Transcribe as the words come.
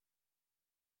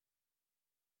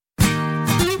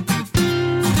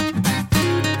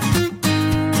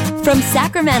From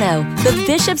Sacramento, the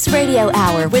Bishop's Radio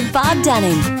Hour with Bob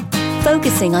Dunning.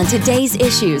 Focusing on today's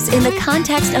issues in the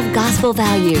context of gospel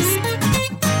values.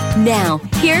 Now,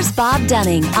 here's Bob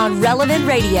Dunning on Relevant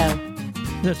Radio.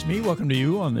 That's me. Welcome to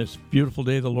you on this beautiful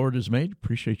day the Lord has made.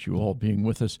 Appreciate you all being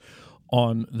with us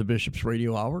on the Bishop's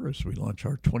Radio Hour as we launch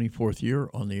our 24th year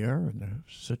on the air. And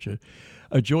such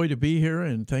a joy to be here.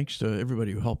 And thanks to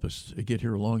everybody who helped us get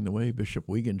here along the way. Bishop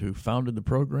Wiegand, who founded the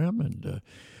program, and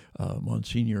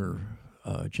Monsignor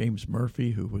James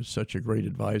Murphy, who was such a great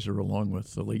advisor, along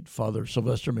with the late Father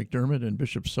Sylvester McDermott and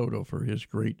Bishop Soto for his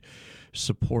great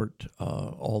support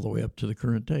all the way up to the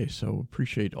current day. So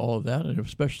appreciate all of that, and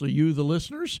especially you, the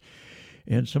listeners,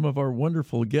 and some of our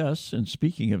wonderful guests. And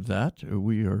speaking of that,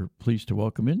 we are pleased to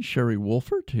welcome in Sherry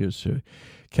Wolfert, who is a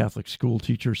Catholic school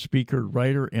teacher, speaker,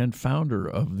 writer, and founder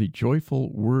of the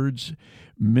Joyful Words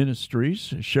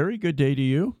Ministries. Sherry, good day to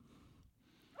you.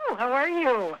 How are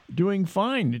you? Doing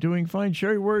fine.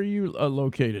 Sherry, where are you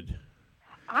located?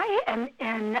 I am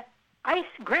in Ice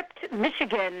Gripped,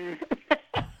 Michigan.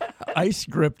 Ice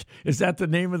Gripped. Is that the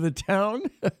name of the town?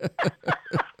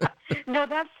 No,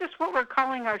 that's just what we're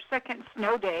calling our second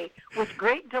snow day, with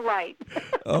great delight.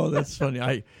 Oh, that's funny.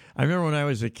 I remember when I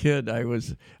was a kid, I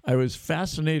was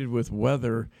fascinated with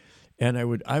weather. And I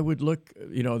would look,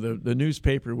 the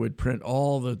newspaper would print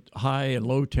all the high and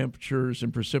low temperatures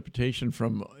and precipitation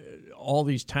from all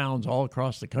these towns all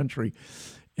across the country.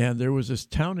 And there was this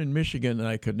town in Michigan that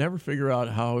I could never figure out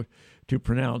how to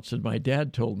pronounce. And my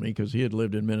dad told me, because he had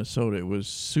lived in Minnesota, it was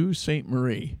Sault Ste.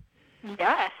 Marie.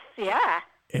 Yes, yeah.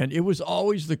 And it was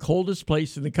always the coldest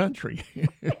place in the country.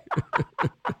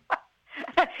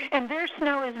 And their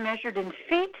snow is measured in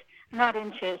feet, not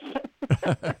inches.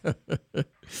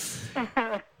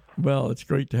 Well, it's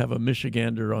great to have a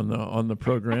Michigander on the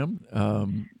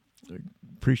program.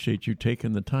 Appreciate you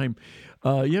taking the time.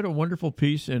 You had a wonderful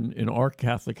piece in our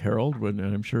Catholic Herald, and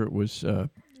I'm sure it was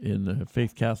in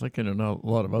Faith Catholic and in a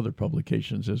lot of other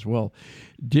publications as well.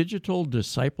 Digital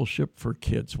discipleship for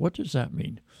kids. What does that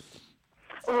mean?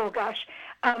 Oh, gosh.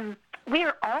 We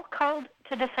are all called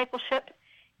to discipleship,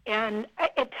 and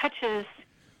it touches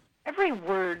every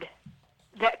word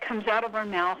that comes out of our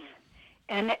mouth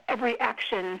and every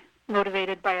action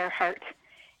motivated by our heart.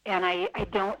 And I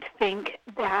don't think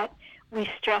that we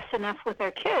stress enough with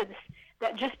our kids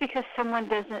that just because someone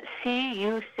doesn't see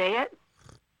you say it,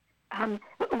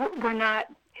 we're not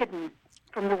hidden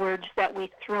from the words that we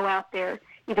throw out there,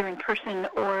 either in person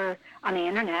or on the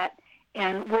internet.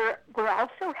 And we're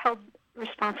also held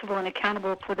responsible and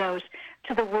accountable for those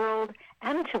to the world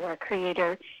and to our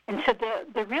Creator. And so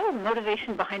the real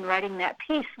motivation behind writing that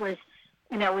piece was,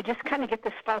 we just kind of get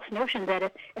this false notion that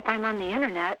if I'm on the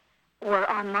internet or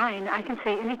online, I can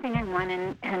say anything I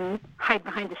want and hide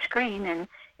behind a screen,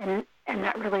 and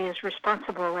that really is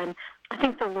responsible. And I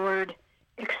think the Lord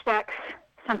expects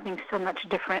something so much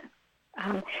different.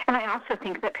 And I also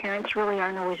think that parents really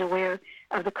aren't always aware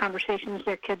of the conversations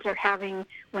their kids are having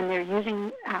when they're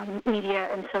using media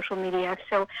and social media.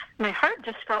 So my heart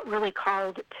just felt really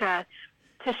called to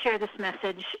share this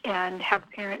message and have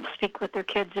parents speak with their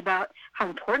kids about how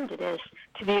important it is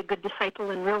to be a good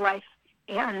disciple in real life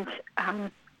and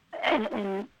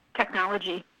in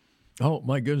technology. Oh,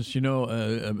 my goodness.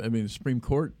 The Supreme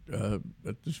Court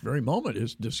at this very moment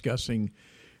is discussing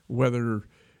whether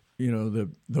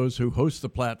those who host the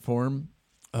platform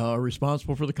are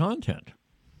responsible for the content.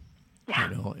 Yeah.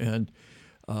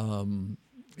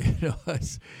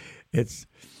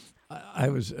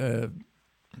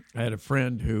 I had a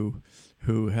friend who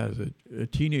has a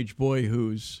teenage boy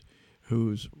who's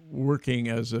working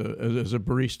as a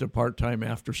barista part-time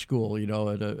after school,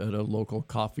 at a local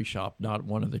coffee shop, not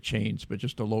one of the chains, but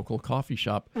just a local coffee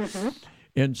shop. Mm-hmm.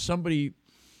 And somebody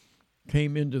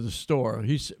came into the store.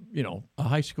 He's, a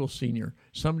high school senior.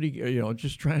 Somebody,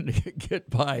 just trying to get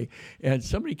by. And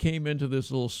somebody came into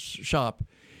this little shop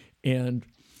and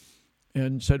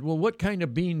said, well, what kind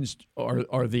of beans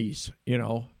are these,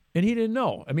 And he didn't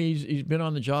know. I mean, he's been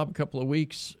on the job a couple of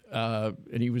weeks, and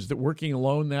he was working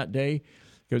alone that day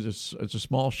because it's a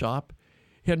small shop.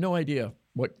 He had no idea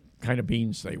what kind of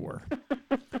beans they were.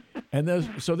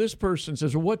 And so this person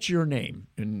says, well, what's your name?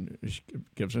 And she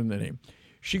gives him the name.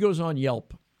 She goes on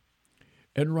Yelp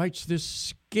and writes this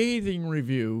scathing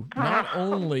review, not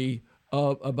only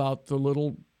about the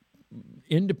little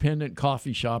independent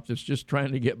coffee shop that's just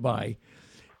trying to get by,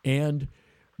 and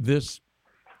this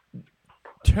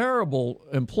terrible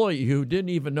employee who didn't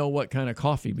even know what kind of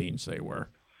coffee beans they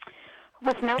were,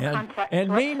 with no context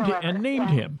and named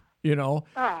him.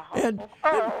 That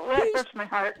hurts my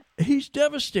heart. He's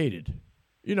devastated.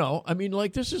 You know, I mean,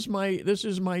 like this is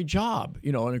my job,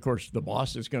 you know, and of course the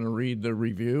boss is going to read the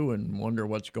review and wonder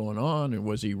what's going on, and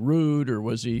was he rude or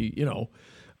was he, you know,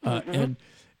 and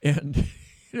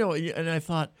you know, and I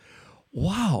thought,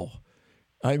 wow,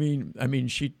 I mean,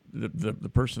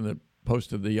 the person that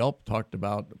posted the Yelp talked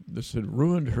about this had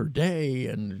ruined her day,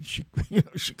 and she, you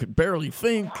know, she could barely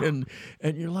think, and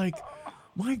you're like,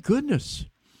 my goodness,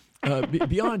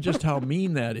 beyond just how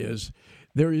mean that is.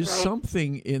 There is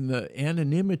something in the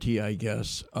anonymity, I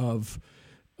guess, of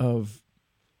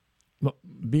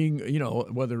being, you know,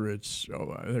 whether it's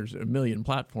there's a million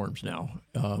platforms now,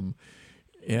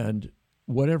 and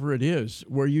whatever it is,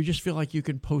 where you just feel like you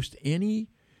can post any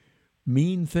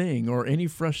mean thing or any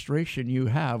frustration you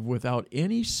have without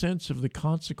any sense of the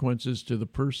consequences to the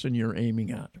person you're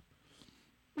aiming at.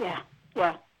 Yeah,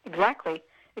 exactly.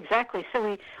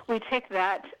 So we take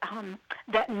that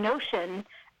that notion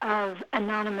of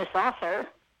anonymous author,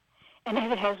 and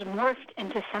it has morphed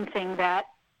into something that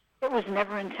it was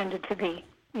never intended to be.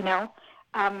 You know,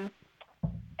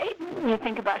 you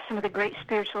think about some of the great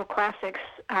spiritual classics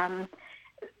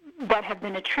that have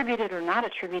been attributed or not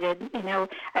attributed. You know,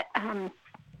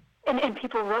 and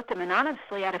people wrote them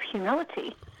anonymously out of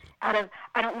humility, out of,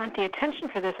 I don't want the attention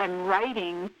for this. I'm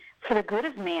writing for the good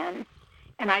of man,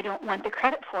 and I don't want the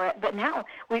credit for it. But now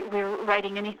we're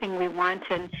writing anything we want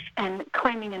and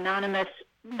claiming anonymous,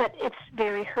 but it's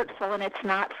very hurtful, and it's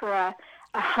not for a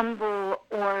humble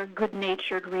or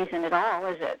good-natured reason at all,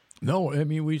 is it? No, I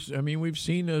mean we've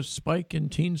seen a spike in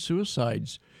teen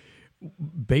suicides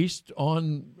based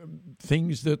on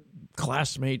things that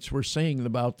classmates were saying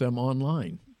about them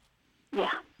online. Yeah.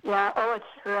 Oh, it's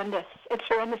horrendous.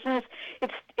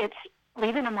 And it's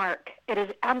leaving a mark. It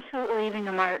is absolutely leaving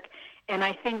a mark. And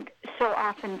I think so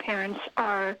often parents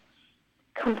are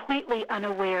completely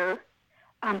unaware,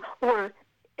 or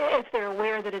if they're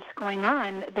aware that it's going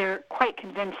on, they're quite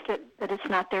convinced that it's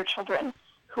not their children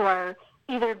who are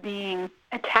either being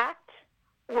attacked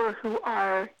or who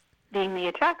are being the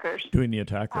attackers. Doing the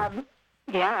attacker. And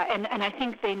I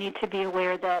think they need to be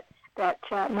aware that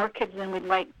more kids than we'd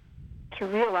like to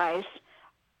realize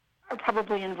are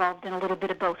probably involved in a little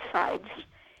bit of both sides.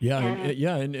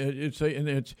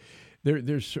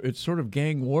 It's sort of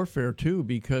gang warfare too,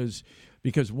 because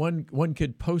one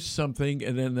kid posts something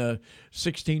and then the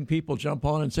 16 people jump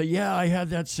on and say, yeah, I had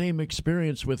that same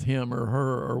experience with him or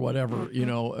her or whatever, you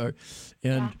know,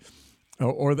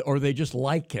 or they just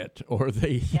like it, or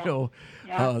they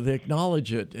they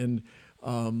acknowledge it, and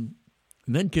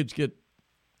then kids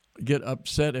get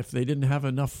upset if they didn't have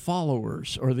enough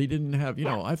followers, or they didn't have, you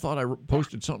know, I thought I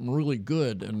posted something really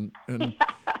good and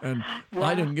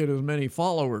I didn't get as many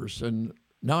followers, and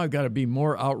now I've got to be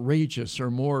more outrageous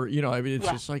or more, you know, I mean, it's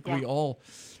just like we all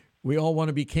want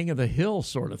to be king of the hill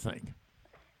sort of thing.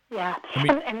 Yeah. I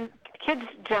mean, and kids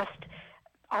just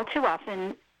all too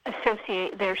often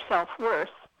associate their self-worth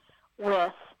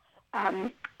with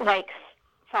likes,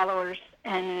 followers,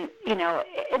 and, you know,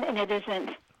 and it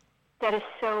isn't. That is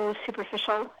so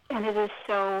superficial, and it is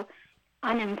so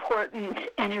unimportant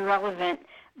and irrelevant.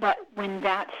 But when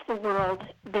that's the world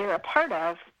they're a part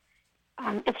of,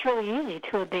 it's really easy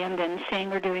to abandon saying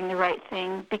we're doing the right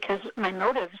thing because my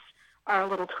motives are a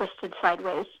little twisted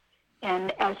sideways.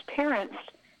 And as parents,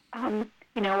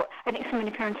 you know, I think so many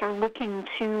parents are looking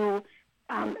to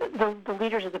the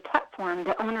leaders of the platform,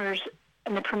 the owners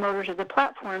and the promoters of the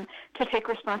platform, to take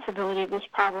responsibility of this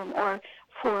problem, or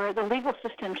for the legal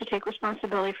system to take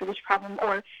responsibility for this problem,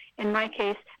 or in my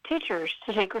case, teachers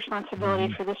to take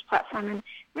responsibility for this platform. And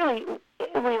really,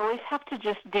 we always have to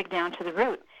just dig down to the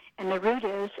root. And the root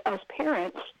is, as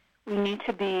parents, we need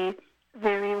to be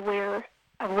very aware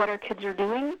of what our kids are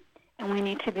doing, and we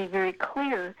need to be very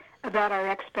clear about our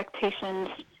expectations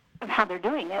of how they're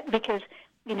doing it. Because,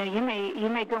 you know, you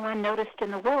may go unnoticed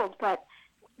in the world, but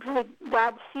really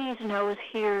God sees, knows,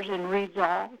 hears, and reads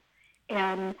all.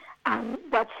 And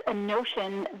that's a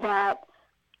notion that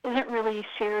isn't really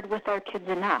shared with our kids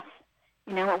enough.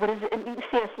 You know, what is it?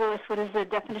 C.S. Lewis, what is the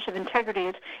definition of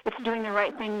integrity? It's doing the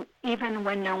right thing even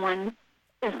when no one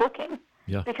is looking.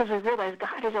 Yeah. Because we realize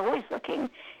God is always looking.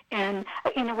 And,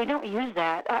 you know, we don't use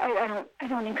that. I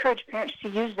don't encourage parents to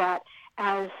use that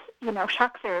as, you know,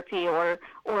 shock therapy or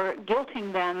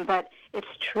guilting them, but it's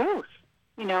truth.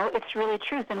 You know, it's really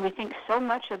truth. And we think so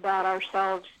much about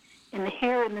ourselves in the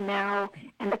here and the now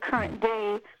and the current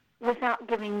day without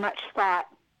giving much thought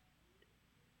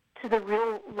to the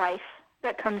real life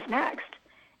that comes next,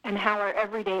 and how our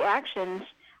everyday actions,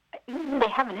 they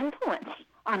have an influence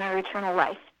on our eternal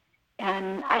life.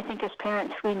 And I think as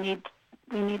parents, we need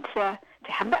to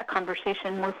have that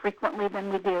conversation more frequently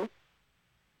than we do.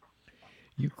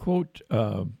 You quote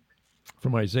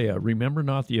from Isaiah, "Remember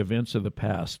not the events of the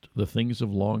past, the things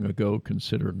of long ago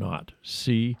consider not.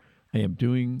 See, I am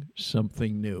doing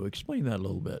something new." Explain that a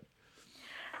little bit.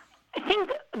 I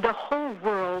think the whole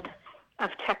world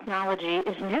of technology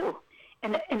is new.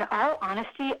 And in all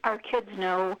honesty, our kids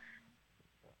know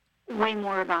way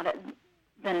more about it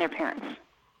than their parents.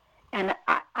 And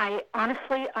I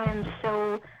honestly, I am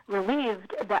so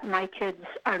relieved that my kids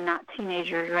are not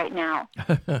teenagers right now.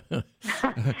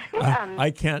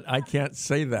 I can't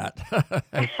say that.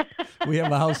 We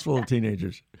have a house full of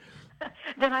teenagers.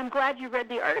 Then I'm glad you read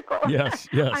the article. Yes,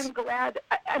 yes. I'm glad.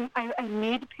 I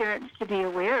need parents to be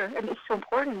aware, and it's so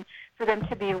important for them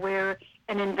to be aware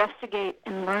and investigate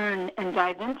and learn and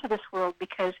dive into this world,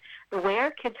 because the way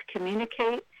our kids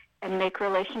communicate and make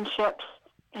relationships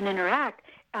and interact,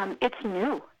 it's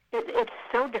new. It's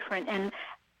so different. And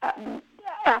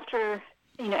after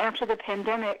the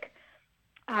pandemic,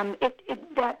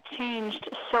 that changed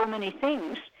so many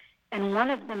things. And one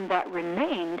of them that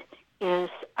remained is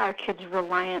our kids'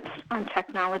 reliance on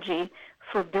technology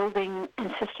for building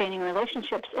and sustaining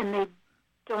relationships, and they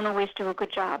don't always do a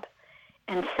good job.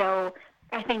 And so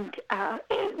I think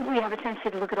we have a tendency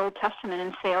to look at Old Testament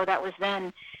and say, oh, that was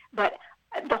then. But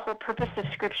the whole purpose of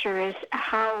Scripture is,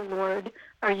 how, Lord,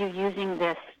 are you using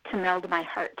this to meld my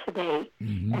heart today?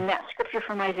 Mm-hmm. And that scripture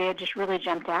from Isaiah just really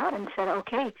jumped out and said,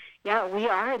 okay, yeah, we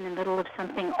are in the middle of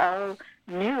something all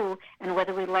new, and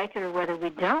whether we like it or whether we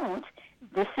don't,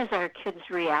 this is our kids'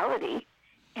 reality.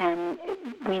 And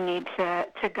we need to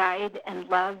guide and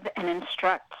love and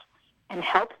instruct and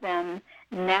help them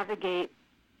navigate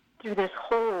through this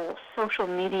whole social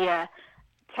media,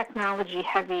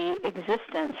 technology-heavy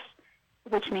existence,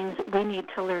 which means we need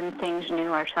to learn things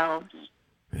new ourselves.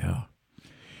 Yeah.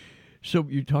 So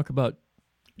you talk about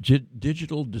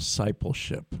digital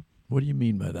discipleship. What do you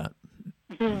mean by that?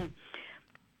 Mm-hmm.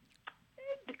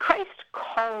 Christ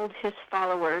called his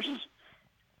followers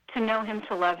to know him,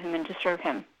 to love him, and to serve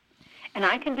him. And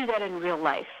I can do that in real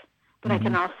life, but mm-hmm. I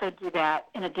can also do that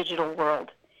in a digital world.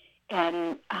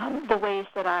 And the ways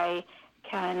that I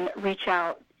can reach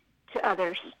out to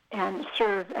others and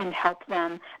serve and help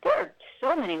them, there are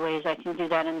so many ways I can do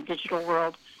that in the digital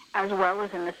world as well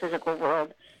as in the physical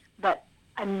world. But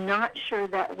I'm not sure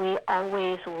that we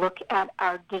always look at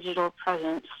our digital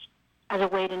presence as a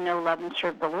way to know, love, and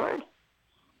serve the Lord.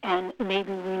 And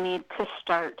maybe we need to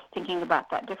start thinking about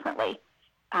that differently.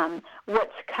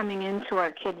 What's coming into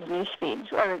our kids' news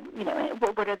feeds, or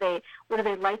what are they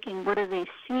liking? What are they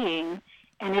seeing?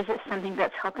 And is it something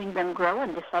that's helping them grow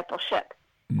in discipleship?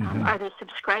 Mm-hmm. Are they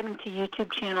subscribing to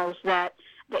YouTube channels that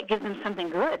give them something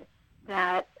good,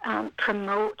 that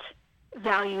promote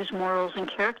values, morals, and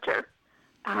character?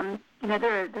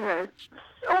 There are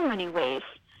so many ways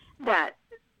that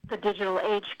the digital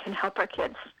age can help our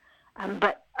kids.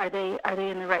 But are they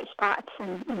in the right spots,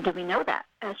 and do we know that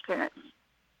as parents?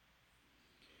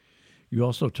 You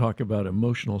also talk about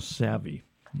emotional savvy.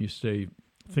 You say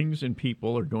things and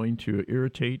people are going to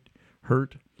irritate,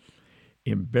 hurt,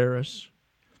 embarrass,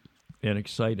 and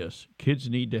excite us. Kids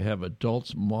need to have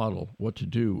adults model what to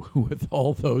do with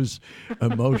all those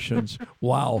emotions.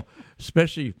 Wow.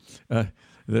 Especially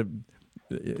the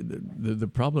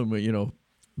problem,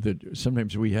 that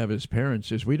sometimes we have as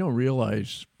parents is we don't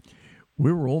realize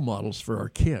we're role models for our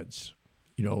kids,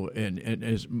 and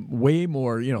as way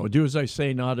more, do as I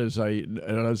say, not as I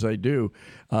do,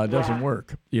 doesn't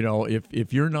work.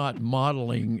 If you're not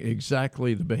modeling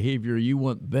exactly the behavior you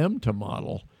want them to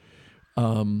model,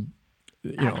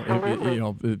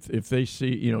 if they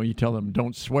see, you tell them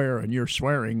don't swear and you're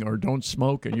swearing, or don't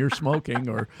smoke and you're smoking,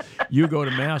 or you go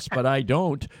to mass but I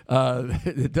don't,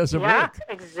 it doesn't work.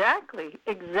 Exactly.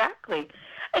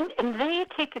 And they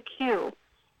take a cue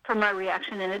from our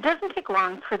reaction, and it doesn't take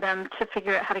long for them to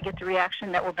figure out how to get the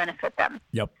reaction that will benefit them.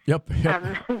 Yep.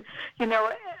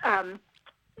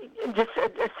 Just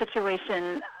a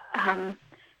situation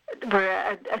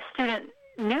where a student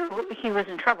knew he was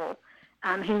in trouble.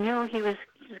 He knew he was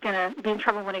going to be in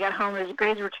trouble when he got home. His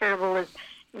grades were terrible.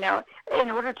 In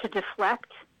order to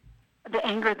deflect the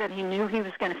anger that he knew he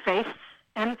was going to face,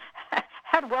 and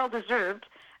had well deserved,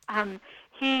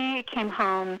 he came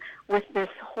home with this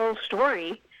whole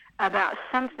story about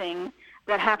something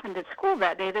that happened at school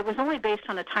that day that was only based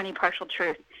on a tiny partial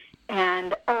truth.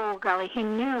 And, oh, golly, he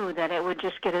knew that it would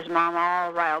just get his mom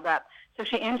all riled up. So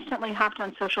she instantly hopped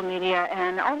on social media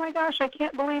and, oh, my gosh, I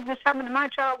can't believe this happened to my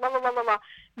child, blah, blah, blah, blah, blah.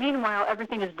 Meanwhile,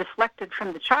 everything is deflected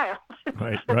from the child.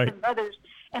 Right. Others.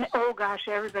 And, oh, gosh,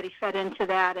 everybody fed into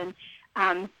that. And,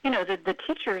 the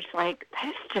teacher's like,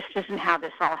 this just isn't how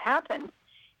this all happened.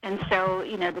 And so,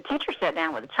 the teacher sat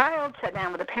down with the child, sat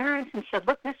down with the parents, and said,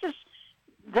 look, this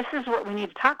is what we need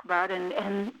to talk about.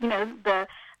 And the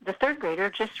third grader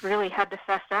just really had to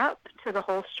fess up to the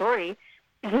whole story.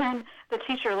 And then the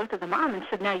teacher looked at the mom and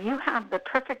said, now you have the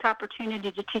perfect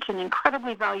opportunity to teach an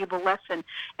incredibly valuable lesson.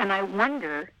 And I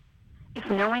wonder if,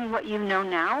 knowing what you know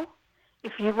now,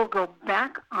 if you will go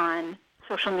back on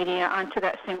social media, onto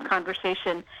that same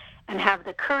conversation, and have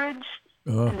the courage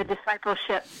and the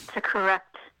discipleship to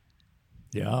correct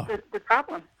the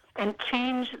problem and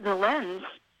change the lens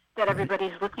that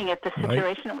everybody's looking at the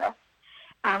situation with.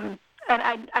 And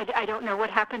I don't know what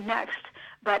happened next,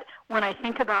 but when I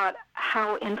think about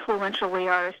how influential we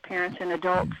are as parents and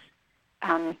adults,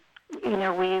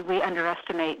 we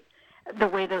underestimate the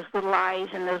way those little eyes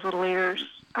and those little ears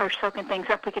are soaking things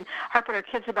up. We can harp at our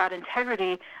kids about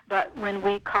integrity, but when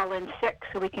we call in sick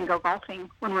so we can go golfing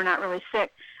when we're not really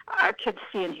sick, our kids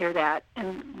see and hear that,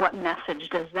 and what message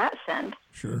does that send?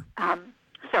 Sure.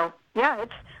 So, yeah,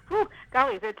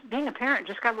 golly, being a parent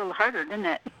just got a little harder, didn't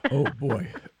it? Oh,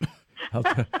 boy.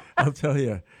 I'll tell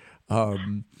you.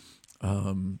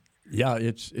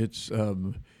 It's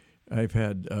I've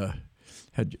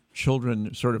had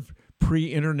children sort of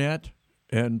pre-internet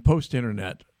and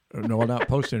post-internet. No, not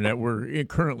post-internet. We're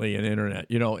currently in internet,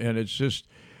 and it's just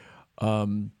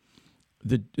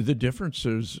the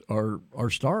differences are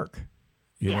stark,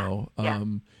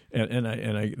 And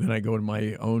I go to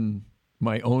my own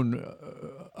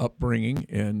upbringing,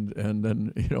 and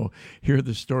then hear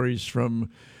the stories from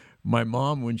my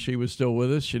mom when she was still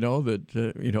with us.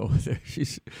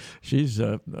 That she's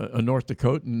a North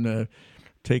Dakotan.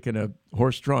 Taking a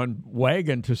horse-drawn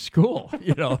wagon to school,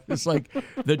 it's like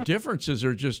the differences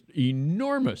are just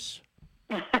enormous.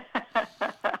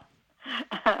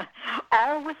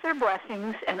 All with their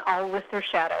blessings and all with their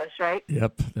shadows, right?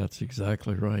 Yep, that's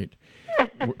exactly right.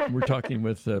 We're talking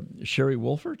with Sherry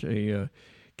Wolfert, a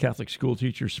Catholic school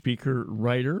teacher, speaker,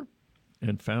 writer,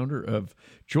 and founder of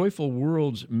Joyful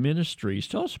Words Ministries.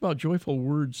 Tell us about Joyful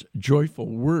Words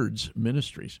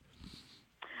Ministries.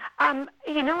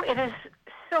 It is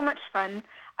so much fun.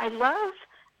 I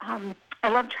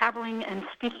love traveling and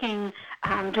speaking,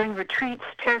 doing retreats,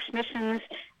 parish missions,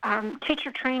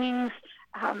 teacher trainings,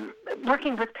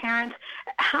 working with parents.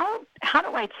 How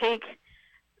do I take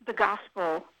the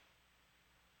gospel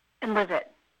and live it?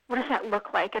 What does that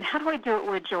look like? And how do I do it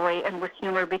with joy and with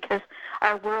humor? Because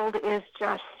our world is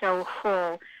just so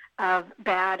full of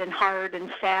bad and hard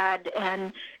and sad.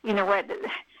 And you know what?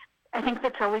 I think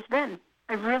that's always been.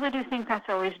 I really do think that's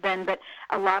always been, but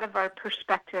a lot of our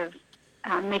perspective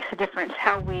makes a difference,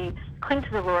 how we cling to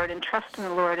the Lord and trust in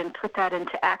the Lord and put that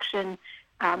into action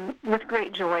with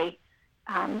great joy.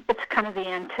 It's kind of the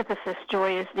antithesis.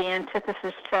 Joy is the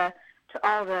antithesis to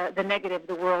all the negative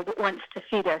the world wants to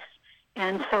feed us.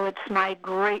 And so it's my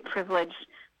great privilege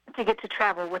to get to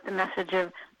travel with the message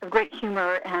of great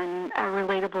humor and a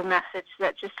relatable message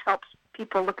that just helps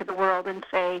people look at the world and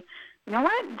say, you know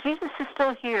what? Jesus is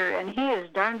still here, and he is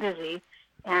darn busy,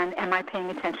 and am I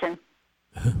paying attention?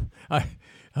 I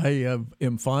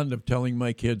am fond of telling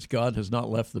my kids God has not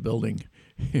left the building,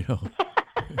 Yeah.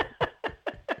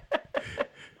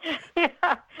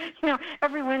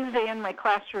 Every Wednesday in my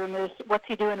classroom is What's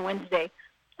He Doing Wednesday,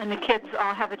 and the kids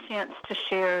all have a chance to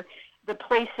share the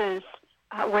places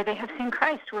where they have seen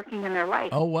Christ working in their life.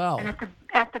 Oh, wow. And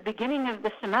at the beginning of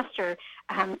the semester,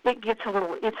 it's a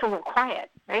little quiet,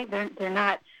 right? They're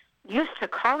not used to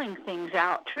calling things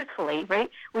out truthfully, right?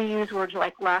 We use words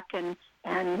like luck and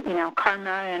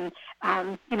karma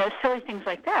and silly things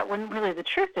like that, when really the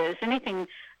truth is anything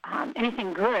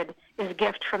good is a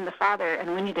gift from the Father,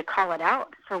 and we need to call it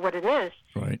out for what it is.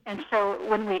 Right. And so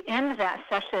when we end that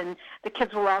session, the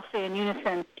kids will all say in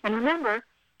unison, and remember,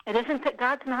 it isn't that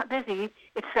God's not busy,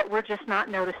 it's that we're just not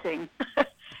noticing.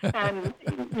 And,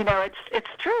 it's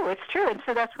true. And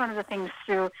so that's one of the things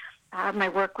through my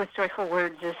work with Joyful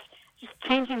Words is just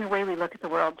changing the way we look at the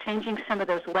world, changing some of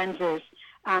those lenses,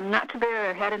 not to bury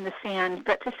our head in the sand,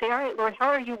 but to say, all right, Lord, how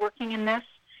are you working in this?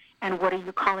 And what are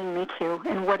you calling me to?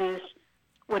 And what is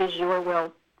your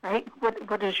will, right?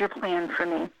 What is your plan for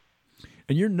me?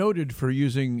 And you're noted for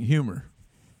using humor.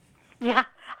 Yeah,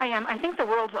 I am. I think the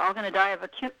world's all going to die of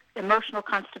acute emotional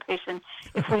constipation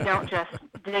if we don't just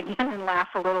dig in and laugh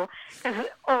a little. Because,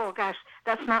 oh, gosh,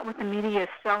 that's not what the media is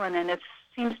selling, and it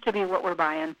seems to be what we're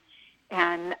buying.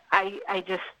 And I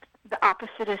just, the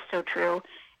opposite is so true.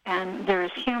 And there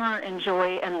is humor and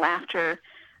joy and laughter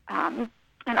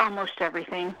in almost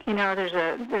everything.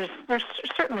 There's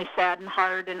certainly sad and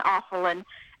hard and awful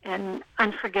and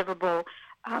unforgivable,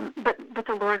 but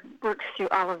the Lord works through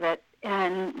all of it.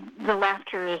 And the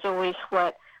laughter is always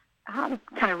what kind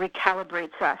of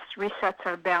recalibrates us, resets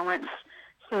our balance,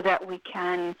 so that we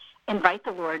can invite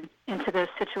the Lord into those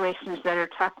situations that are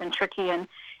tough and tricky. And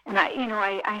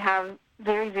I have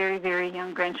very, very, very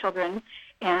young grandchildren,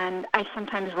 and I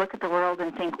sometimes look at the world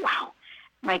and think, wow,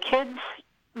 my kids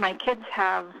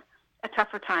have a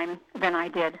tougher time than I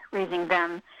did raising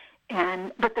them.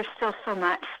 But there's still so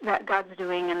much that God's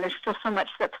doing, and there's still so much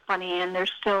that's funny, and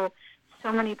there's still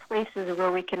so many places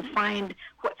where we can find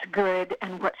what's good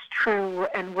and what's true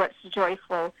and what's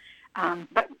joyful.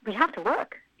 But we have to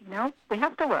look, we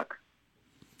have to look.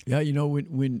 Yeah,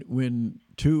 when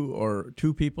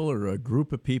two people or a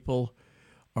group of people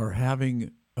are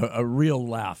having a real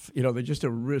laugh, they're just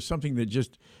something that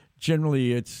just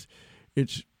generally it's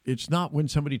not when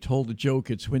somebody told a joke,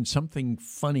 it's when something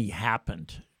funny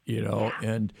happened,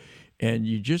 and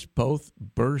you just both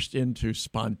burst into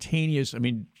spontaneous,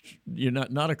 you're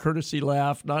not a courtesy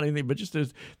laugh, not anything, but just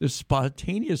this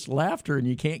spontaneous laughter, and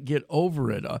you can't get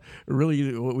over it.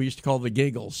 Really what we used to call the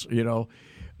giggles,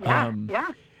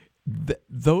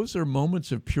 Those are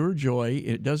moments of pure joy.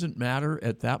 It doesn't matter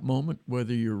at that moment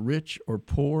whether you're rich or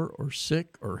poor or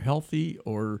sick or healthy,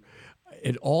 or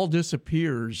it all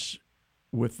disappears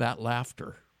with that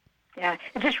laughter. Yeah,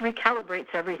 it just recalibrates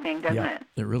everything, doesn't it?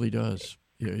 It really does.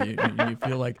 You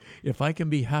feel like, if I can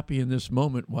be happy in this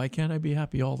moment, why can't I be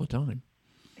happy all the time?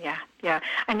 Yeah.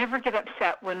 I never get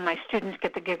upset when my students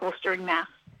get the giggles during Mass.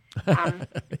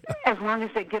 As long as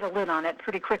they get a lid on it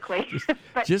pretty quickly.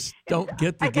 Just don't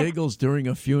get the giggles during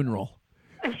a funeral.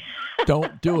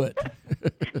 Don't do it.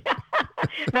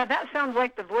 Now that sounds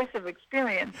like the voice of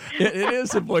experience. It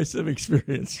is a voice of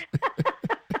experience.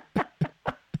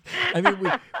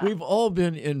 We've all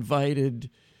been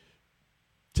invited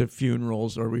to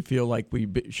funerals, or we feel like we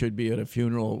should be at a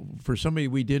funeral for somebody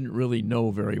we didn't really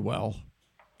know very well.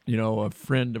 A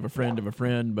friend of a friend of a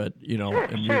friend, but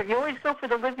Sure. You always go for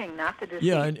the living, not the deceased.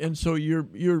 Yeah, and so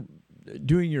you're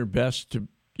doing your best to,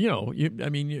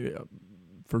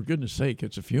 for goodness sake,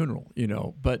 it's a funeral,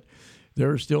 but there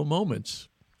are still moments,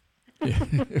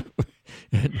 and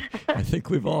I think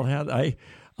we've all had.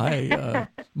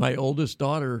 My oldest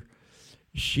daughter,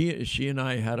 she and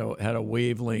I had a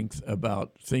wavelength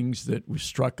about things that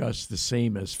struck us the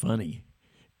same as funny.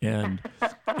 And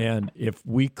if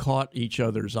we caught each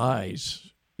other's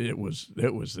eyes, it was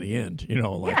the end,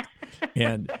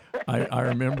 And I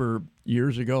remember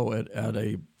years ago at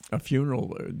a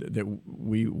funeral that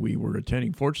we were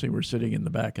attending. Fortunately, we were sitting in the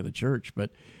back of the church,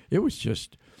 but it was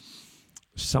just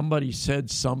somebody said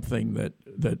something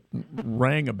that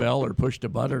rang a bell or pushed a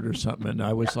button or something, and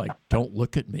I was like, "Don't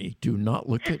look at me! Do not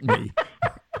look at me,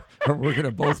 or we're going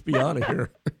to both be out of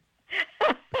here."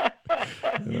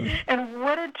 And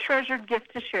what a treasured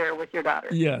gift to share with your daughter.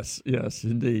 Yes,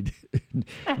 indeed.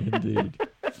 Indeed.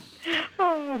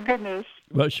 Oh, goodness.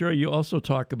 Well, Sherry, you also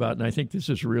talk about, and I think this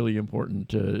is really important,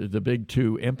 the big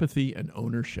two, empathy and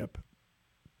ownership.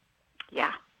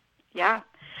 Yeah.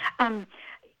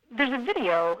 There's a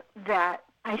video that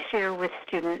I share with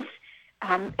students.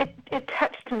 It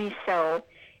touched me so,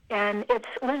 and it's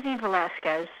Lizzie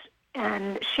Velasquez,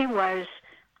 and she was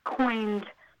coined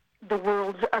the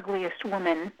world's ugliest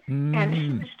woman, and she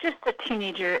was just a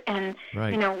teenager, and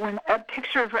right. When a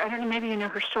picture of her, I don't know, maybe you know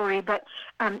her story, but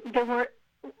there were,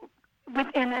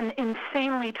 within an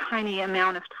insanely tiny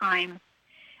amount of time,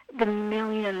 the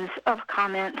millions of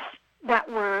comments that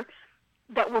were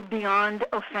beyond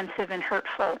offensive and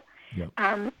hurtful. Yep.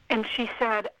 And she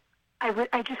said,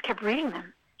 I just kept reading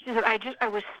them. She said, I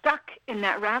was stuck in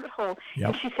that rabbit hole. Yep.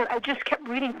 And she said, I just kept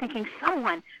reading, thinking,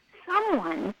 someone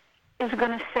is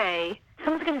going to say,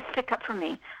 someone's going to stick up for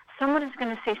me. Someone is going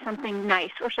to say something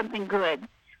nice or something good.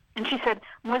 And she said,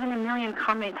 more than 1 million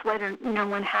comments later, no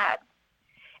one had.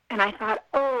 And I thought,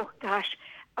 oh gosh,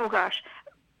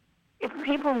 if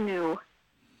people knew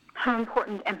how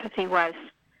important empathy was,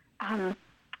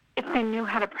 if they knew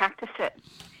how to practice it,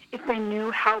 if they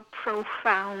knew how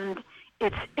profound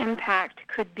its impact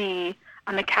could be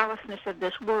on the callousness of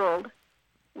this world,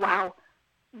 wow,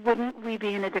 wouldn't we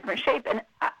be in a different shape? And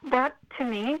that, to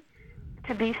me,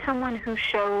 to be someone who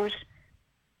shows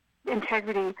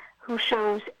integrity, who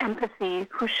shows empathy,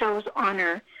 who shows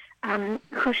honor,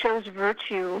 who shows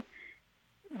virtue,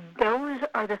 those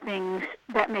are the things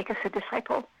that make us a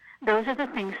disciple. Those are the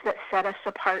things that set us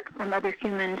apart from other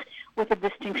humans with a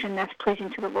distinction that's pleasing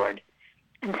to the Lord.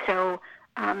 And so,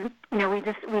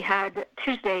 we had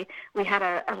Tuesday, we had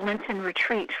a Lenten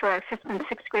retreat for our 5th and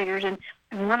 6th graders, and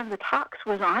one of the talks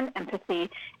was on empathy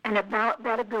and about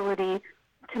that ability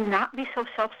to not be so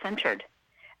self-centered,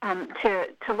 to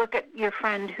look at your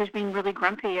friend who's being really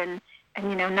grumpy and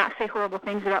and not say horrible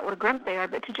things about what a grump they are,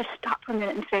 but to just stop for a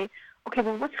minute and say, okay,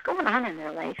 well, what's going on in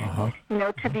their life?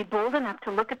 To be bold enough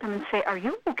to look at them and say, are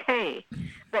you okay?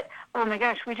 But, oh my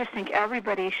gosh, we just think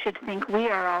everybody should think we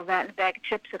are all that in a bag of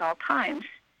chips at all times.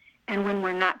 And when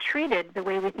we're not treated the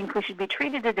way we think we should be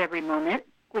treated at every moment,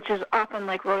 which is often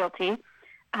like royalty,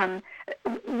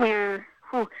 we're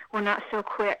not so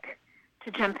quick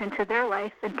to jump into their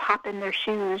life and pop in their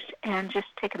shoes and just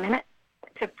take a minute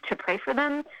to pray for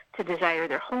them, to desire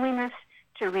their holiness,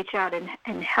 to reach out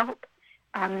and help.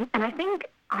 And I think,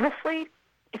 honestly,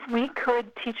 if we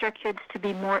could teach our kids to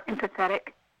be more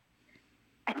empathetic,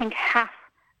 I think half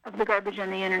of the garbage on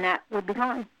the internet would be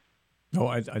gone. No,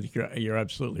 I think you're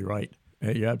absolutely right.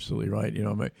 You're absolutely right.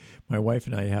 My wife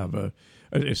and I have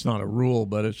it's not a rule,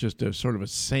 but it's just a sort of a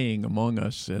saying among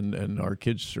us, and our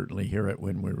kids certainly hear it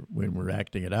when we're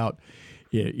acting it out.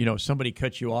 Somebody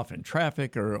cuts you off in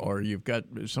traffic, or you've got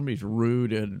somebody's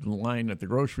rude in line at the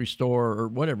grocery store, or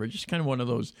whatever. Just kind of one of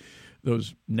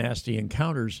those nasty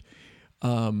encounters.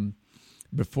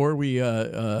 Before we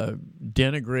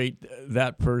denigrate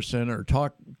that person or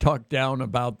talk down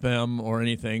about them or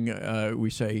anything, we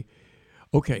say,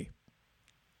 okay,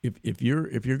 if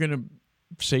you're going to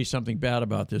say something bad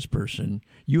about this person,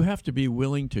 you have to be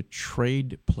willing to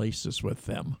trade places with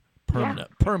them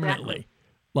permanently.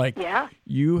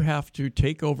 You have to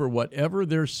take over whatever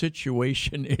their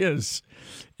situation is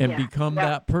and become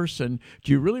that person.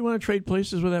 Do you really want to trade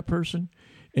places with that person?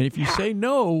 And if you say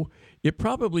no, it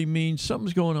probably means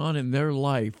something's going on in their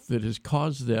life that has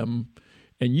caused them,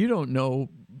 and you don't know,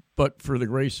 but for the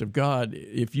grace of God,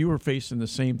 if you were facing the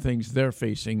same things they're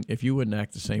facing, if you wouldn't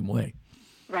act the same way.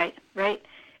 Right.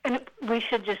 And we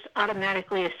should just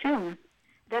automatically assume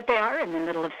that they are in the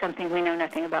middle of something we know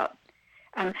nothing about.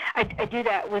 I do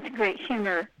that with great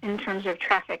humor in terms of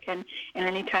traffic, and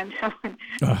anytime someone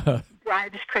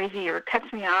drives crazy or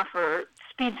cuts me off or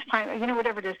speeds by,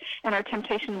 whatever it is, and our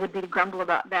temptation would be to grumble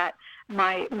about that.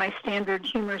 My standard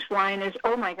humorous line is,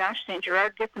 "Oh my gosh, St.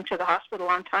 Gerard, get them to the hospital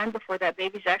on time before that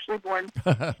baby's actually born."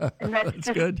 And that's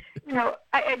just, good.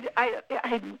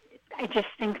 I just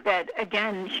think that,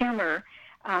 again, humor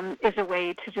is a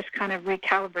way to just kind of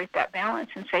recalibrate that balance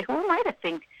and say, who am I to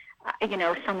think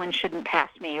someone shouldn't pass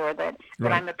me, or that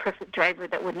I'm a perfect driver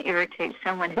that wouldn't irritate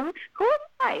someone. Who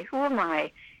am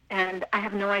I? And I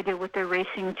have no idea what they're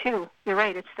racing to. You're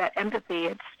right. It's that empathy.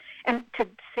 And to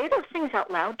say those things out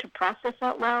loud, to process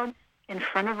out loud in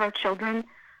front of our children,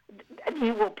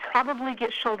 you will probably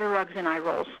get shoulder rubs and eye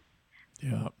rolls.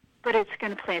 Yeah. But it's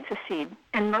going to plant a seed.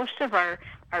 And most of our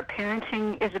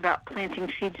parenting is about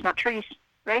planting seeds, not trees,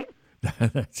 right?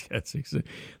 That's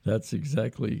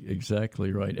exactly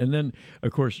right. And then,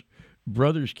 of course,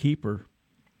 brother's keeper.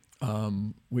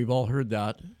 We've all heard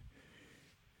that.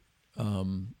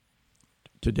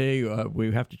 Today,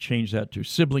 we have to change that to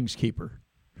siblings keeper.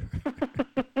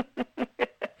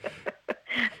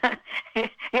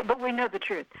 Yeah, but we know the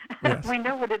truth. Yes. We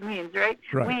know what it means, right?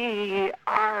 We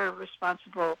are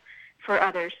responsible for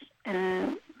others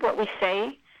and what we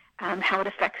say, how it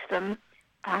affects them.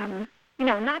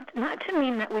 Not to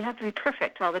mean that we have to be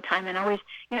perfect all the time, and always,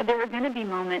 there are going to be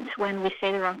moments when we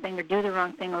say the wrong thing or do the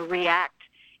wrong thing or react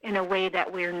in a way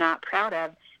that we're not proud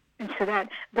of. And so that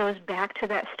goes back to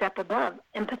that step above,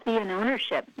 empathy and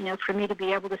ownership. For me to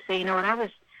be able to say, when I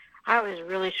was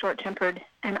really short-tempered,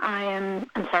 and I'm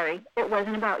sorry, it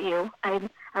wasn't about you. I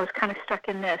was kind of stuck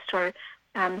in this, or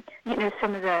some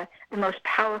of the most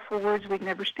powerful words we can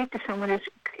ever speak to someone is,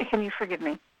 "Can you forgive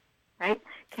me?" Right?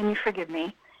 Can you forgive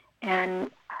me? And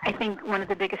I think one of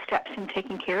the biggest steps in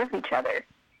taking care of each other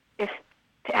is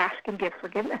to ask and give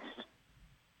forgiveness.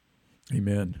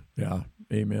 Amen. Yeah.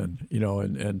 Amen.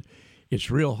 And it's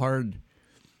real hard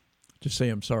to say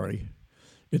I'm sorry.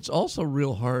 It's also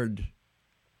real hard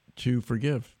to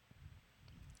forgive.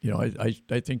 I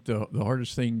think the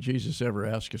hardest thing Jesus ever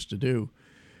asked us to do,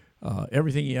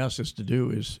 everything he asks us to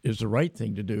do is the right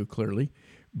thing to do, clearly,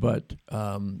 but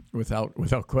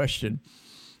without question.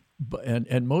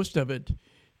 And most of it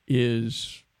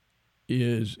is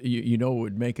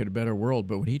would make it a better world.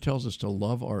 But when he tells us to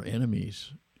love our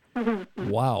enemies,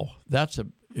 wow, that's a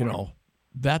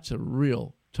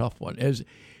real tough one.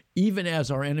 Even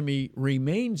as our enemy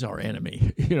remains our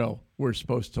enemy, we're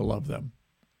supposed to love them.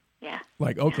 Yeah.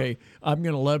 Okay, I'm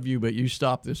going to love you, but you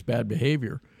stop this bad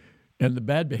behavior, and the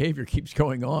bad behavior keeps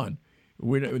going on.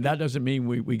 That doesn't mean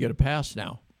we get a pass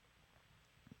now.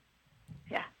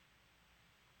 Yeah.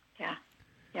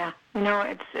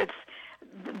 It's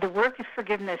the work of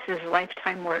forgiveness is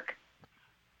lifetime work.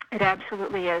 It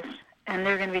absolutely is. And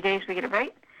there are going to be days we get it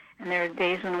right, and there are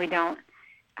days when we don't.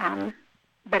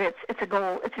 but it's a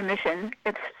goal, it's a mission,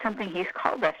 it's something He's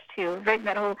called us to. Right?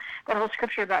 That whole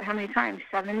scripture about how many times,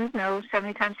 70 times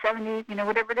 70,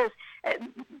 whatever it is.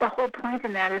 The whole point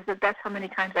in that is that that's how many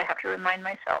times I have to remind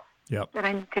myself that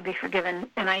I need to be forgiven,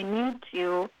 and I need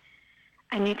to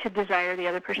desire the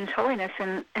other person's holiness.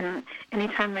 And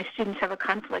anytime my students have a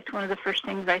conflict, one of the first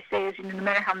things I say is, no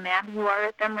matter how mad you are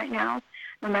at them right now,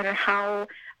 no matter how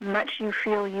much you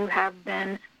feel you have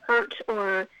been hurt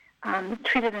or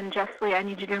treated unjustly, I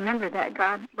need you to remember that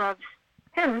God loves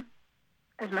him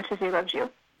as much as he loves you.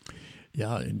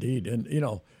 Yeah, indeed.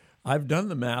 And, I've done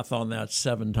the math on that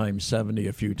 7 times 70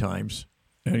 a few times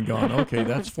and gone, okay,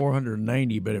 that's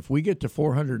 490. But if we get to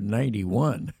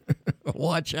 491,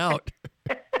 watch out.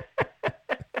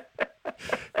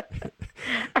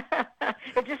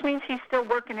 It just means he's still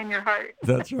working in your heart.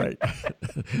 That's right.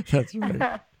 That's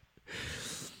right.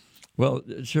 Well,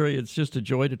 Sherry, it's just a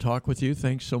joy to talk with you.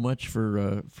 Thanks so much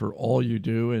for all you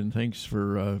do, and thanks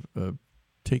for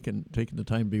taking the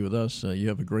time to be with us. You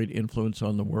have a great influence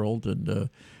on the world, and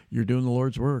you're doing the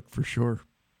Lord's work for sure.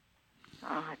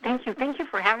 Thank you. Thank you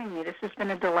for having me. This has been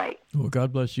a delight. Well,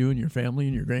 God bless you and your family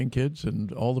and your grandkids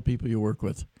and all the people you work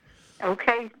with.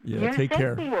 Okay. Yeah, take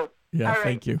care. You. Yeah, all right.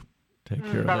 Thank you. Take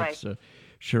care. Bye-bye. That's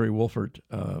Sherry Wolfert,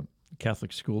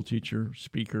 Catholic school teacher,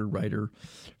 speaker, writer,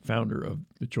 founder of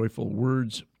the Joyful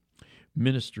Words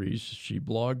Ministries. She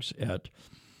blogs at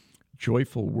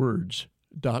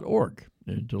joyfulwords.org.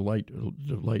 And delight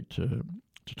to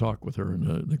talk with her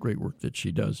and the great work that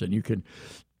she does. And you can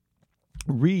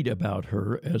read about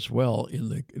her as well in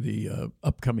the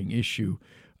upcoming issue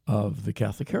of the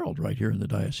Catholic Herald right here in the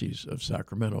Diocese of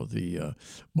Sacramento, the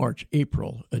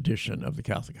March-April edition of the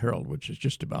Catholic Herald, which is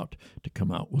just about to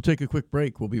come out. We'll take a quick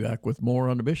break. We'll be back with more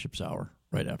on the Bishop's Hour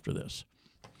right after this.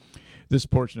 This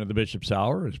portion of the Bishop's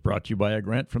Hour is brought to you by a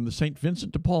grant from the St.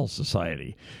 Vincent de Paul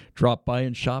Society. Drop by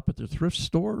and shop at their thrift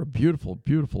store, a beautiful,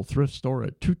 beautiful thrift store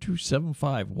at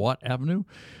 2275 Watt Avenue.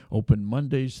 Open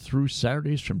Mondays through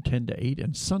Saturdays from 10 to 8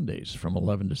 and Sundays from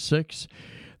 11 to 6.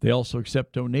 They also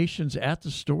accept donations at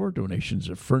the store, donations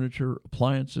of furniture,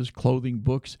 appliances, clothing,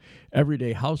 books,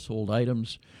 everyday household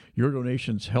items. Your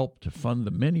donations help to fund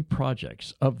the many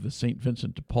projects of the St.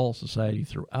 Vincent de Paul Society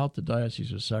throughout the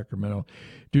Diocese of Sacramento.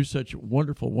 Do such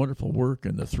wonderful, wonderful work,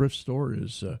 and the thrift store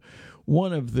is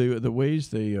one of the ways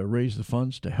they raise the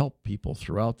funds to help people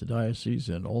throughout the diocese,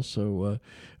 and also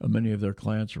many of their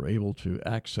clients are able to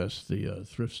access the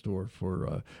thrift store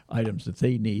for items that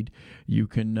they need. You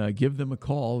can give them a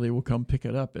call. They will come pick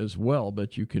it up as well,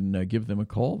 but you can give them a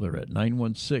call. They're at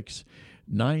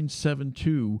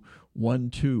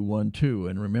 916-972-1212.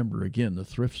 And remember, again, the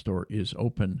thrift store is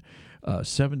open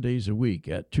 7 days a week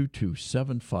at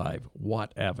 2275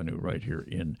 Watt Avenue right here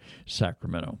in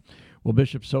Sacramento. Well,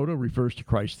 Bishop Soto refers to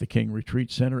Christ the King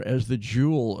Retreat Center as the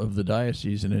jewel of the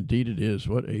diocese, and indeed it is.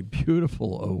 What a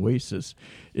beautiful oasis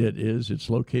it is. It's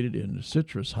located in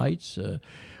Citrus Heights,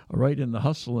 right in the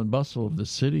hustle and bustle of the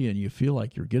city, and you feel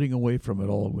like you're getting away from it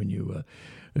all when you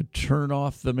turn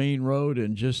off the main road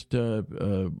and just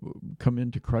come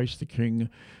into Christ the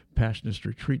King Passionist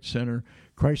Retreat Center.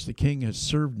 Christ the King has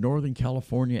served Northern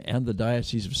California and the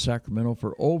Diocese of Sacramento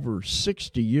for over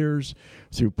 60 years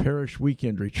through parish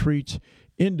weekend retreats,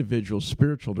 individual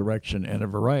spiritual direction, and a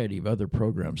variety of other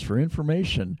programs. For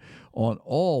information on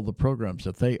all the programs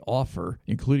that they offer,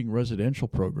 including residential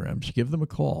programs, give them a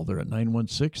call. They're at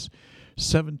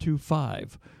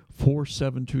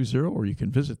 916-725-4720, or you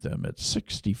can visit them at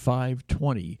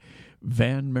 6520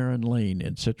 Van Maren Lane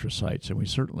in Citrus Heights. And we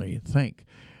certainly thank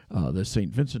the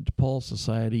St. Vincent de Paul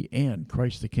Society and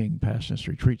Christ the King Passionist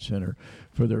Retreat Center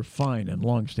for their fine and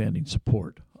long-standing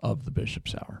support of the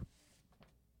Bishop's Hour.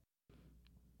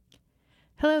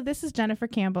 Hello, this is Jennifer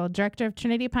Campbell, Director of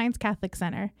Trinity Pines Catholic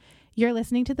Center. You're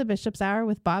listening to the Bishop's Hour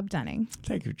with Bob Dunning.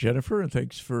 Thank you, Jennifer, and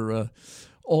thanks for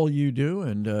all you do.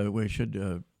 And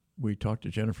we talked to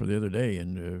Jennifer the other day,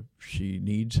 and she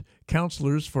needs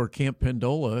counselors for Camp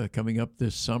Pendola coming up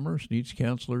this summer. She needs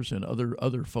counselors and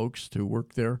other folks to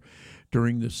work there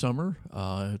during the summer.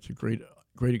 It's a great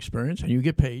experience, and you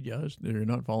get paid. Yes, they're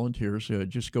not volunteers.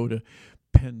 Just go to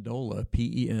Pendola,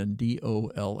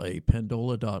 Pendola,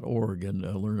 pendola.org, and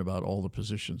learn about all the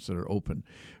positions that are open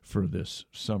for this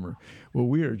summer. Well,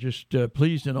 we are just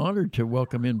pleased and honored to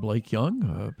welcome in Blake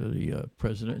Young, the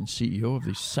president and CEO of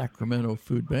the Sacramento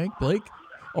Food Bank. Blake,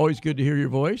 always good to hear your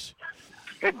voice.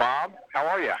 Hey, Bob. How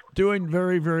are you? Doing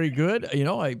very, very good.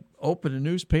 I opened a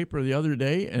newspaper the other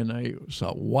day, and I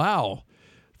saw, wow,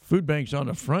 Food Bank's on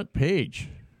the front page.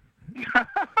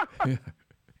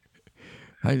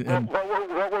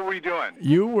 What were we doing?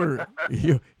 You were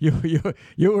you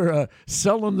were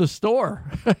selling the store.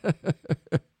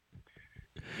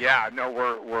 Yeah, no,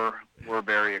 we're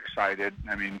very excited.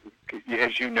 I mean,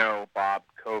 as you know, Bob,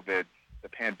 COVID, the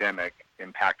pandemic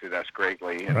impacted us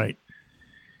greatly, and Right.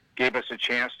 gave us a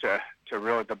chance to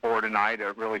really, the board and I,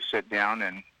 to really sit down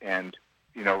and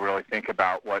really think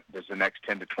about what does the next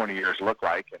 10 to 20 years look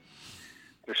like. And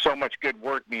there's so much good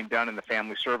work being done in the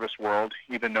family service world,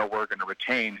 even though we're going to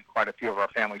retain quite a few of our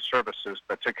family services,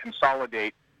 but to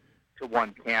consolidate to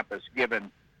one campus,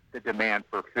 given the demand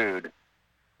for food.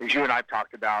 As you and I have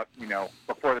talked about,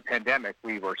 before the pandemic,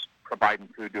 we were providing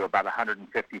food to about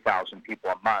 150,000 people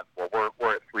a month. Well,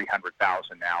 we're at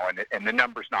 300,000 now, and the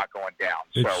number's not going down.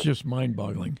 It's just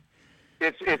mind-boggling.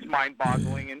 It's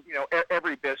mind-boggling, and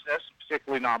every business,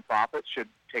 particularly nonprofits, should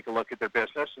take a look at their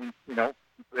business and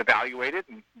evaluate it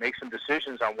and make some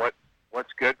decisions on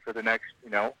what's good for the next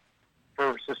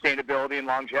for sustainability and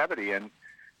longevity. And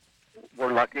we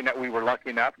were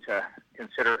lucky enough to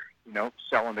consider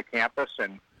selling the campus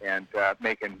and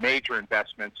making major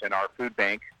investments in our food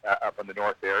bank up in the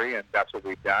north area, and that's what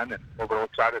we've done, and we're real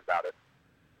excited about it.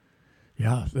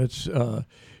 Yeah, that's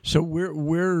so. Where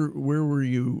were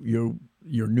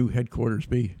your new headquarters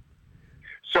be?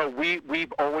 So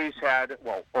we've always had,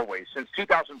 since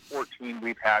 2014,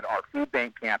 we've had our food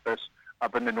bank campus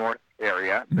up in the north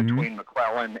area between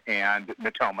McClellan and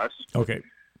Natomas. Okay.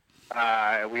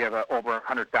 We have over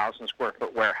 100,000 square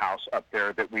foot warehouse up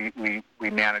there that we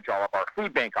manage all of our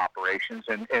food bank operations.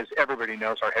 And as everybody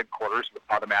knows, our headquarters with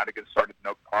Automatic started in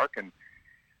Oak Park, and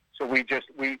so we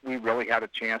really had a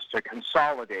chance to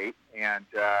consolidate and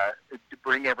to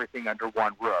bring everything under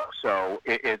one roof. So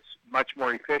it's much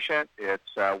more efficient.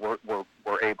 It's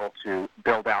we're able to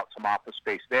build out some office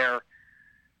space there,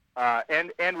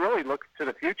 and really look to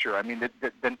the future. I mean,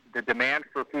 the demand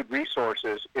for food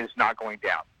resources is not going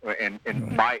down. And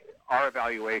our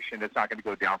evaluation, it's not going to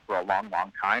go down for a long,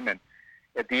 long time. And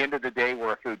at the end of the day,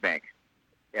 we're a food bank.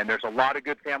 And there's a lot of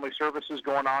good family services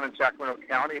going on in Sacramento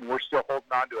County, and we're still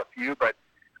holding on to a few, but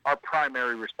our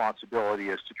primary responsibility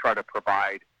is to try to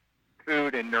provide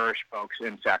food and nourish folks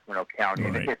in Sacramento County.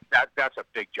 Right. And that's a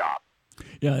big job.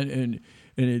 Yeah, and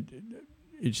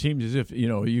it seems as if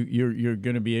you're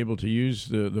going to be able to use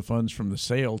the funds from the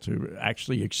sale to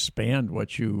actually expand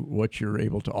what you're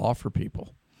able to offer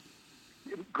people.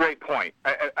 Great point.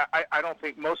 I don't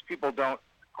think most people don't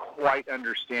quite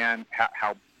understand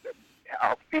how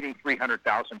feeding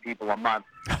 300,000 people a month,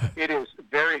 it is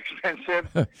very expensive.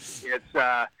 It's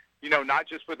not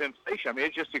just with inflation. I mean,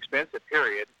 it's just expensive,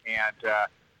 period. And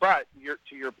but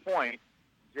to your point,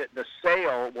 the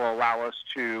sale will allow us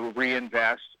to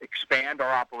reinvest, expand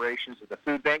our operations at the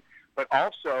food bank, but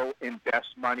also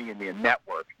invest money in the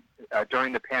network.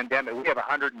 During the pandemic, we have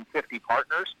 150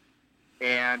 partners,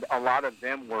 and a lot of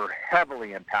them were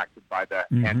heavily impacted by the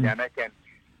pandemic.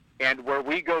 And where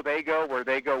we go, they go. Where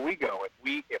they go, we go.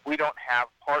 If we don't have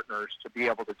partners to be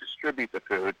able to distribute the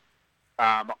food,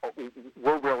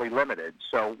 we're really limited.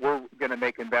 So we're going to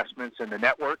make investments in the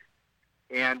network,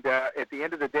 and at the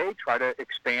end of the day, try to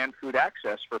expand food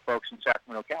access for folks in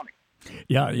Sacramento County.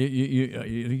 Yeah,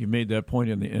 you made that point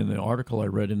in the article I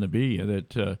read in the Bee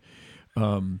that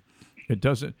it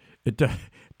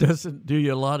doesn't do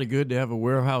you a lot of good to have a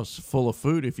warehouse full of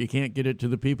food if you can't get it to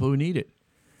the people who need it.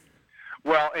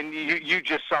 Well, and you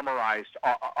just summarized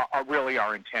really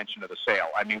our intention of the sale.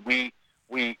 I mean, we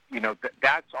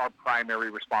that's our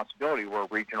primary responsibility. We're a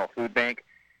regional food bank.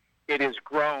 It has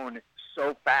grown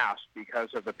so fast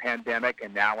because of the pandemic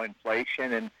and now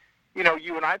inflation. And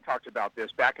you and I talked about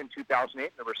this back in 2008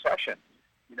 in the recession.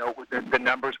 The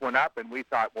numbers went up, and we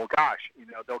thought, well, gosh,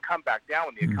 they'll come back down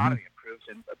when the economy improves.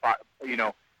 And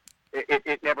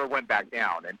it never went back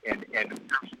down. And there's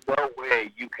no way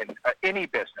you can any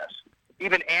business.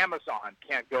 Even Amazon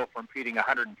can't go from feeding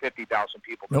 150,000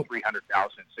 people to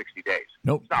 300,000 in 60 days.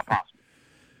 Nope. It's not possible.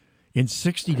 In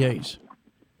 60 days?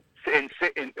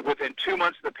 Within 2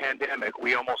 months of the pandemic,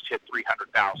 we almost hit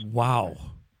 300,000. Wow.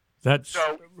 That's...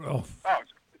 It's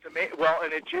amazing. Well,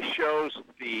 and it just shows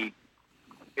the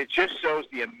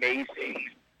amazing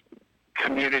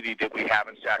community that we have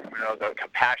in Sacramento, the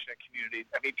compassionate community.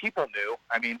 I mean, people knew.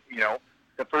 I mean,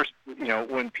 the first,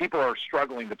 when people are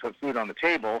struggling to put food on the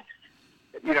table,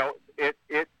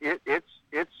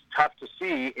 it's tough to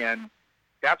see, and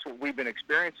that's what we've been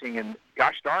experiencing. And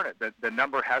gosh darn it, the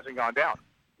number hasn't gone down.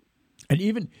 And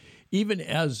even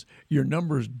as your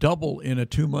numbers double in a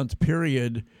 2-month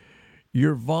period,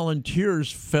 your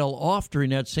volunteers fell off during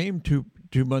that same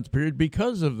two-month period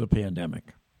because of the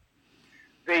pandemic.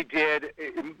 They did,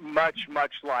 much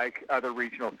like other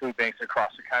regional food banks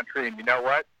across the country. And you know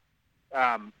what?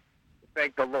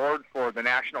 Thank the Lord for the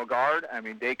National Guard. I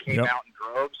mean, they came out in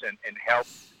droves and helped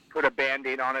put a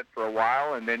Band-Aid on it for a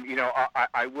while. And then,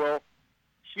 I will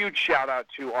huge shout out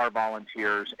to our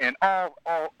volunteers and all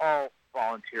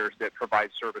volunteers that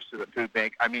provide service to the food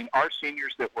bank. I mean, our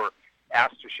seniors that were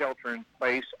asked to shelter in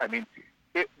place, I mean,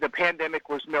 the pandemic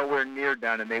was nowhere near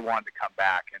done, and they wanted to come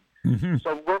back. And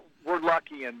so we're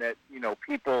lucky in that,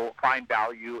 people find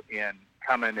value in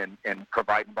coming and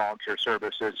providing volunteer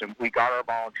services, and we got our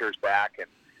volunteers back,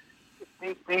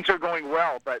 and things are going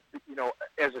well. But,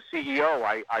 as a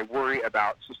CEO, I worry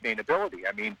about sustainability.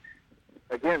 I mean,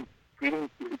 again,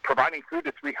 providing food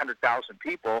to 300,000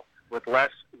 people with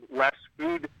less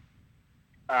food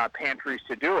pantries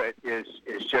to do it is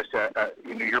just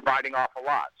you're biting off a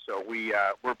lot. So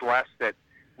we're blessed that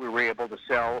we were able to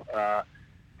sell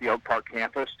the Oak Park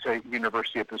campus to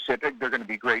University of Pacific. They're going to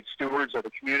be great stewards of the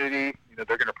community. They're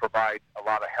going to provide a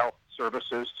lot of health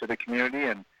services to the community,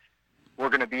 and we're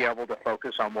going to be able to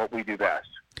focus on what we do best.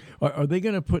 Are they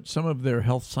going to put some of their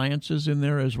health sciences in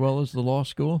there as well as the law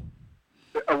school?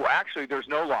 Well, actually, there's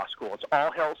no law school. It's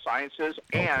all health sciences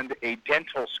and a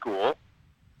dental school.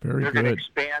 Very They're good. going to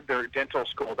expand their dental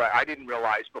school. I didn't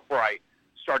realize before I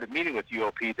started meeting with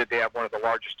UOP that they have one of the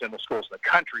largest dental schools in the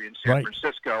country in San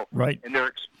Francisco. Right. And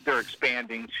they're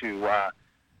expanding to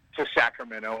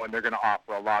Sacramento, and they're going to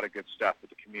offer a lot of good stuff to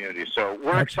the community. So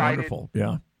we're That's excited. Wonderful.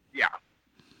 Yeah. Yeah.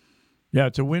 Yeah,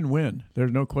 it's a win-win.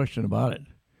 There's no question about it.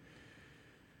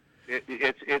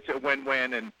 It's a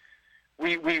win-win, and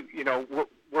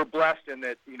we're blessed in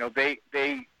that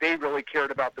they really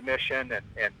cared about the mission,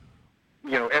 and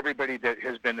everybody that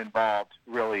has been involved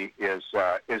really has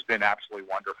been absolutely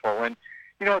wonderful. And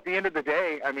at the end of the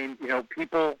day, I mean,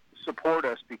 people support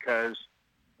us because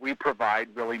we provide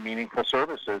really meaningful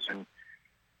services, and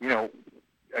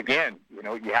again,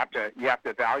 you have to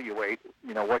evaluate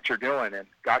what you're doing, and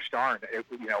gosh darn,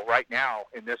 right now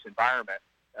in this environment,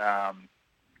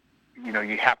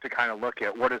 you have to kind of look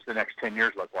at what does the next 10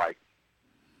 years look like.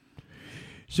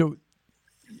 So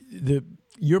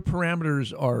your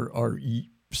parameters are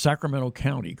Sacramento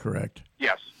County, correct?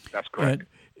 Yes, that's correct.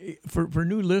 And for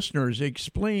new listeners,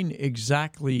 explain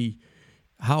exactly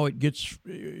how it gets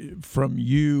from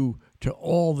you to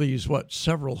all these,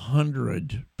 several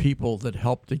hundred people that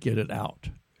help to get it out.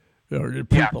 Or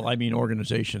people, I mean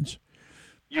organizations.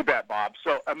 You bet, Bob.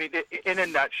 So, I mean, in a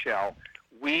nutshell,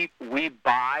 we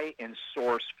buy and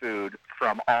source food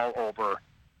from all over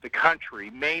the country,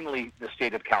 mainly the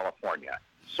state of California.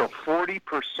 So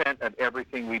 40% of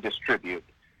everything we distribute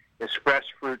is fresh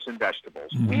fruits and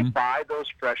vegetables. Mm-hmm. We buy those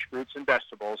fresh fruits and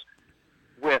vegetables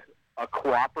with a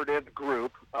cooperative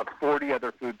group of 40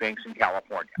 other food banks in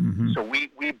California. Mm-hmm. So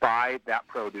we buy that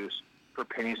produce for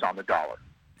pennies on the dollar.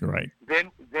 Right.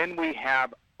 Then we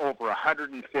have over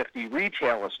 150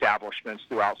 retail establishments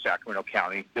throughout Sacramento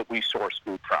County that we source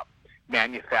food from,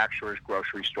 manufacturers,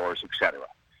 grocery stores, etc.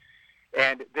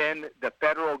 And then the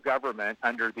federal government,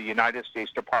 under the United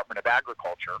States Department of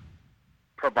Agriculture,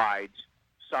 provides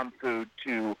some food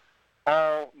to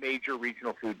all major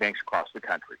regional food banks across the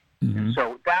country. Mm-hmm. And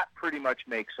so that pretty much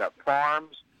makes up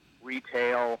farms,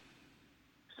 retail,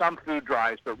 some food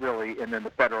drives, but really, and then the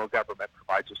federal government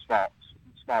provides a small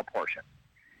portion.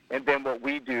 And then what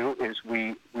we do is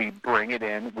we bring it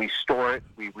in, we store it,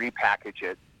 we repackage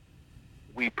it,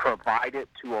 we provide it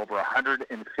to over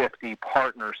 150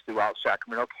 partners throughout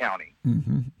Sacramento County.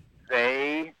 Mm-hmm.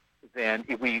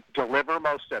 We deliver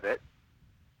most of it,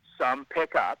 some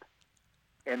pick up,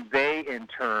 and they in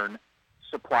turn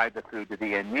supply the food to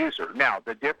the end user. Now,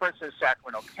 the difference in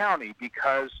Sacramento County,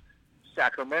 because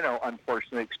Sacramento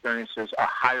unfortunately experiences a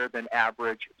higher than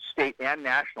average state and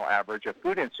national average of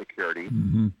food insecurity,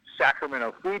 mm-hmm.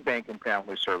 Sacramento Food Bank and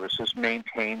Family Services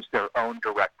maintains their own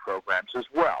direct programs as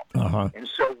well. Uh-huh. And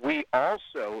so we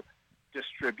also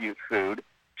distribute food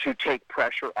to take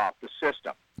pressure off the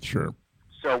system. Sure.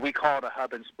 So we call it a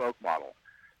hub and spoke model.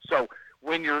 So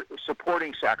when you're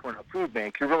supporting Sacramento Food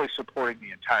Bank, you're really supporting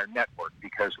the entire network,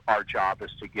 because our job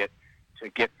is to get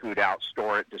food out,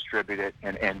 store it, distribute it,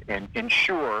 and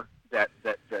ensure that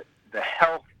the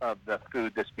health of the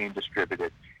food that's being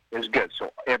distributed is good.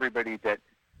 So everybody that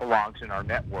belongs in our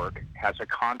network has a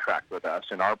contract with us,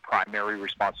 and our primary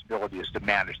responsibility is to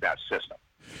manage that system.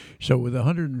 So with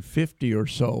 150 or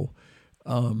so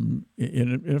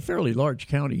in a fairly large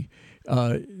county,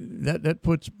 that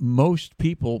puts most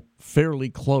people fairly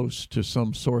close to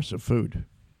some source of food.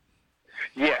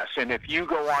 Yes, and if you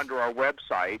go onto our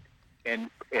website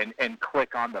and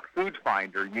click on the food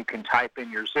finder, you can type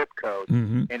in your zip code,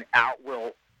 mm-hmm. and out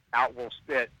will out will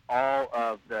spit all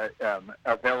of the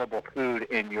available food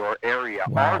in your area.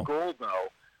 Wow.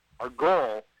 Our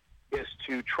goal is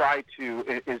to try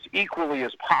to, as equally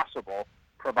as possible,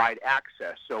 provide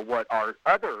access. So what our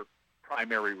other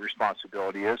primary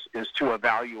responsibility is to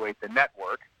evaluate the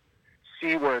network,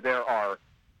 see where there are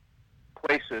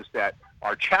places that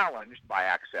are challenged by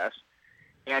access,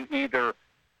 and either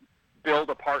build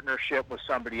a partnership with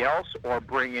somebody else or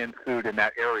bring in food in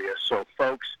that area. So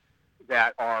folks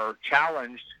that are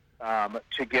challenged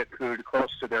to get food close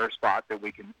to their spot, that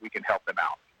we can help them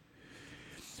out.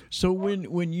 So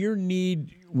when your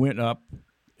need went up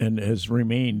and has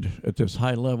remained at this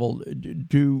high level,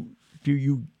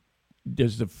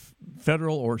 does the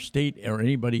federal or state or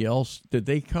anybody else, did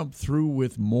they come through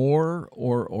with more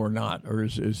or not, or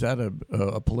is that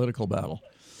a political battle?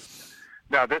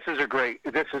 No, this is a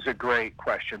great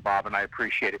question, Bob, and I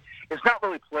appreciate it. It's not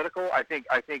really political. I think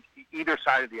either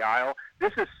side of the aisle,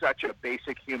 this is such a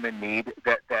basic human need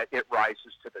that it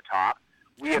rises to the top.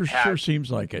 Sure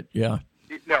seems like it, yeah.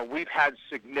 No, we've had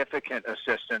significant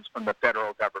assistance from the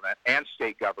federal government and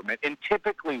state government, and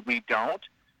typically we don't.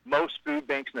 Most food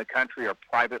banks in the country are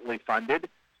privately funded,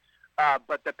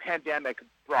 but the pandemic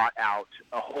brought out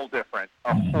a whole different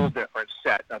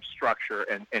set of structure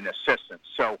and assistance.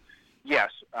 So,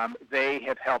 yes, they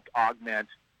have helped augment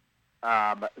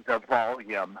the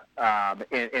volume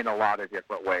in a lot of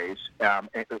different ways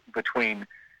between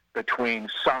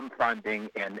some funding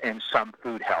and some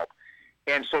food help.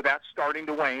 And so that's starting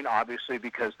to wane, obviously,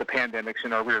 because the pandemic's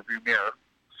in our rearview mirror,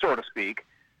 so to speak.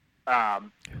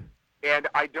 And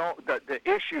the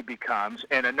issue becomes,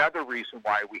 and another reason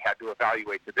why we had to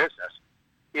evaluate the business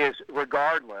is,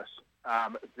 regardless,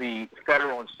 the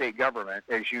federal and state government,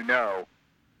 as you know,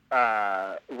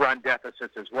 run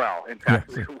deficits as well. In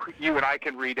fact, you and I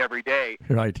can read every day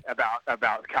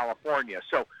about California.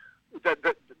 So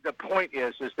the point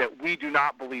is that we do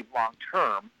not believe long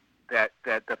term that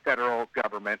the federal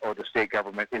government or the state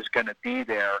government is going to be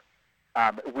there.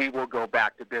 We will go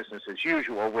back to business as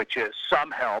usual, which is some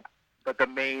help, but the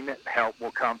main help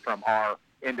will come from our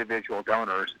individual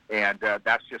donors, and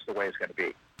that's just the way it's going to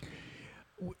be.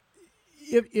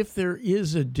 If there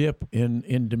is a dip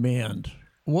in demand,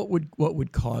 what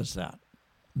would cause that?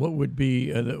 What would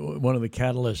be one of the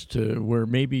catalysts to where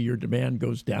maybe your demand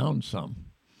goes down some?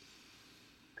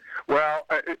 Well,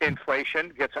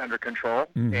 inflation gets under control,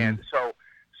 and so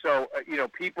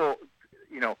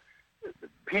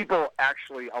people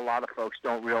actually, a lot of folks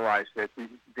don't realize that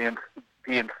the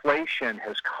inflation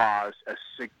has caused a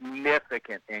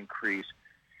significant increase.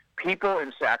 People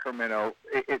in Sacramento,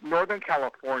 Northern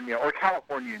California, or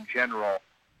California in general,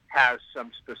 has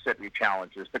some specific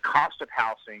challenges. The cost of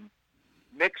housing,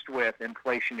 mixed with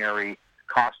inflationary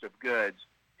cost of goods,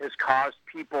 has caused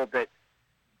people that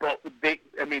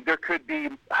there could be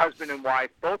husband and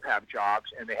wife both have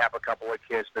jobs and they have a couple of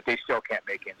kids, but they still can't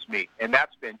make ends meet. And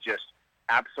that's been just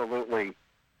absolutely,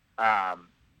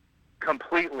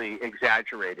 completely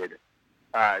exaggerated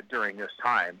during this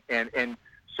time. And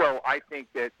so I think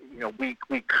that,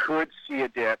 we could see a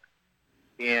dip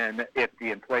in, if the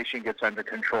inflation gets under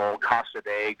control, cost of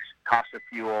eggs, cost of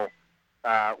fuel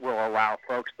will allow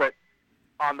folks. But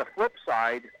on the flip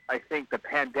side, I think the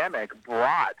pandemic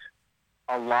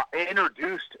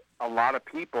introduced a lot of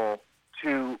people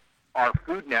to our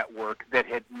food network that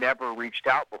had never reached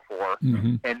out before,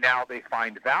 and now they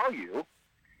find value.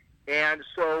 And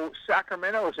so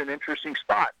Sacramento is an interesting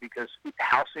spot because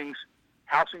housing's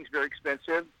very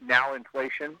expensive, now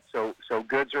inflation, so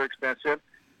goods are expensive.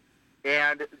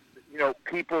 And,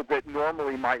 people that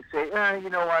normally might say, you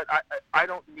know what, I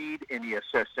don't need any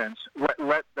assistance,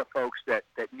 let the folks that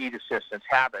need assistance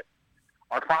have it,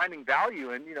 are finding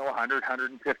value in, $100,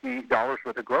 $150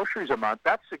 worth of groceries a month.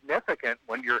 That's significant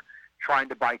when you're trying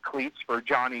to buy cleats for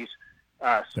Johnny's,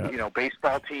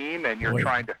 baseball team, and you're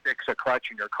trying to fix a clutch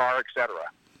in your car, et cetera.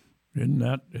 Isn't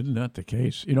that the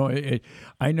case?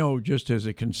 I know just as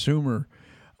a consumer,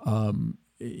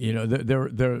 there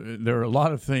are a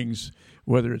lot of things,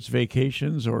 whether it's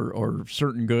vacations or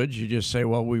certain goods, you just say,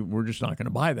 well, we're just not going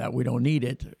to buy that. We don't need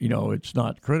it. It's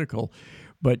not critical.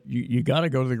 But you got to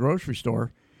go to the grocery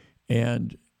store,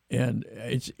 and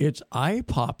it's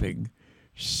eye-popping,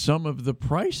 some of the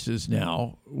prices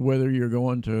now, whether you're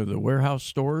going to the warehouse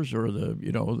stores or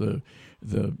the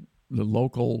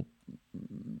local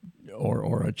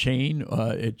or a chain.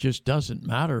 It just doesn't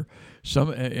matter.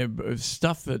 Some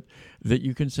stuff that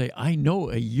you can say, I know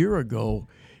a year ago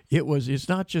It's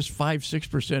not just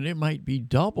 5-6%. It might be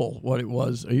double what it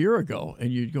was a year ago,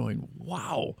 and you're going,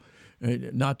 wow.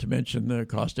 Not to mention the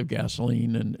cost of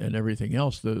gasoline and everything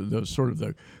else, the sort of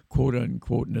the quote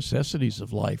unquote necessities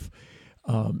of life.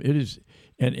 It is,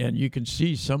 and you can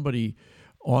see somebody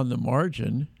on the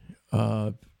margin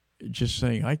just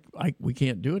saying, we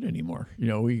can't do it anymore.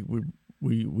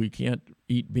 We can't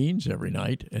eat beans every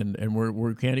night, and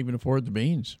we can't even afford the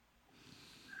beans.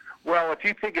 Well, if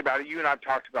you think about it, you and I've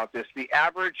talked about this. The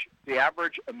average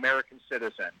American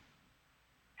citizen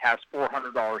has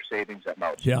 $400 savings at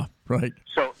most. Yeah, right.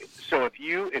 So if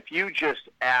you just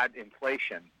add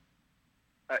inflation,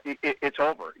 it's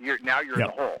over. You're in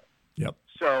the hole. Yep.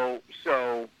 So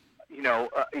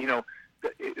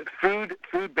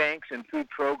food banks and food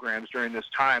programs during this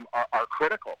time are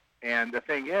critical. And the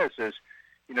thing is,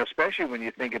 especially when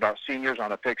you think about seniors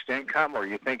on a fixed income, or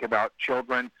you think about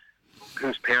children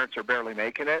whose parents are barely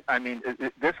making it. I mean,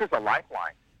 this is a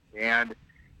lifeline, and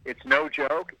it's no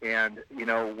joke. And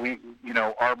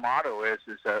our motto is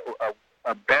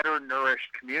a better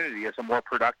nourished community is a more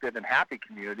productive and happy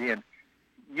community. And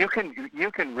you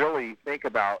can really think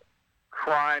about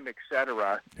crime,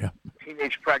 etc. Yeah.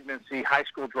 Teenage pregnancy, high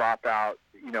school dropout.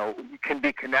 Can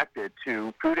be connected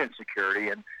to food insecurity,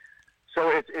 and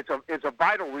so it's a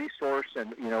vital resource.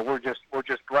 And we're just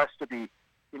blessed to be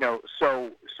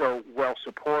so well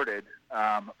supported.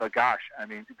 But gosh, I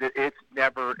mean, it's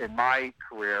never in my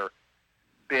career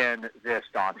been this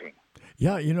daunting.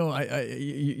 Yeah,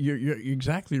 you're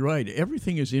exactly right.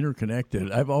 Everything is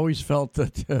interconnected. I've always felt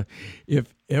that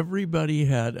if everybody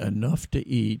had enough to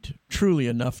eat, truly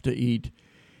enough to eat,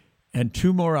 and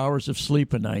 2 more hours of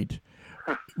sleep a night,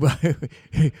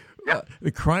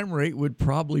 the crime rate would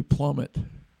probably plummet.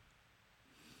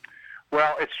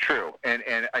 Well, it's true, and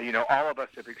all of us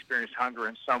have experienced hunger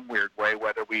in some weird way,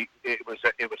 whether it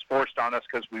was forced on us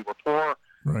because we were poor,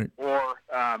 right, or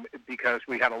because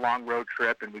we had a long road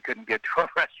trip and we couldn't get to a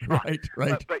restaurant.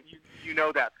 Right. But you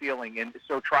know that feeling, and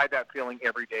so try that feeling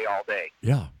every day, all day.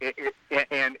 Yeah.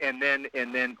 And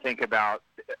then think about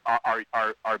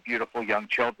our beautiful young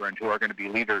children who are going to be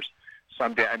leaders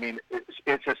someday. I mean,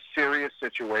 it's a serious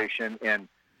situation, and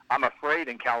I'm afraid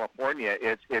in California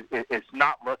it's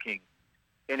not looking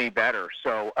any better.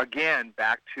 So again,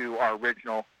 back to our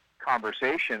original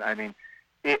conversation, I mean,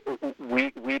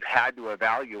 we've had to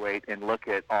evaluate and look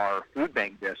at our food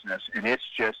bank business, and it's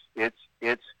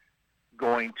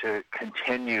going to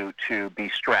continue to be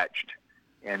stretched.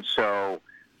 And so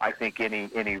I think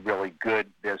any really good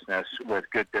business with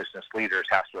good business leaders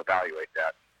has to evaluate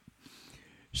that.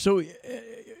 So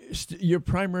your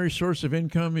primary source of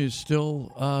income is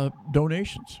still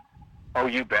donations? Oh,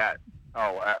 you bet.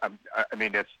 Oh, I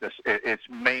mean, it's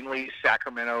mainly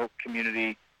Sacramento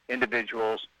community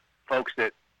individuals, folks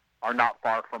that are not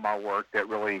far from our work that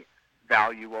really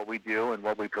value what we do and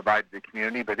what we provide to the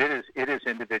community. But it is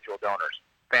individual donors,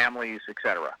 families,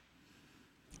 etc.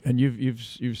 And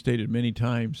you've stated many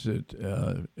times that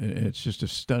it's just a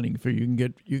stunning figure.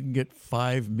 You can get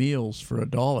 5 meals for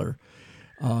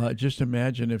 $1. Just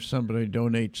imagine if somebody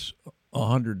donates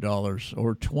 $100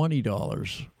 or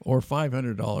 $20 or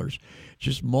 $500.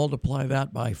 Just multiply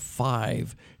that by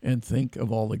 5 and think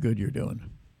of all the good you're doing.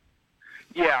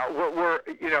 Yeah, we're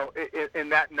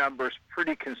and that number is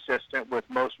pretty consistent with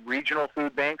most regional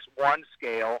food banks. 1,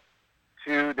 scale.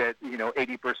 2, that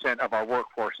 80% of our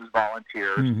workforce is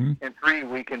volunteers, mm-hmm. and 3,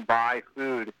 we can buy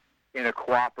food in a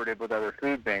cooperative with other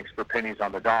food banks for pennies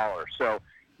on the dollar. So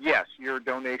yes, your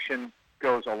donation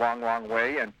goes a long, long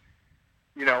way. And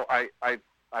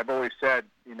I've always said,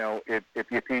 if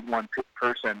you feed one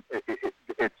person,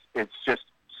 it's just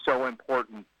so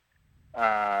important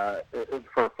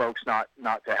for folks not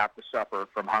to have to suffer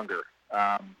from hunger.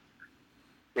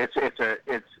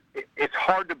 It's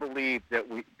hard to believe that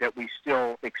we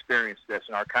still experience this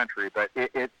in our country, but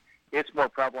it's more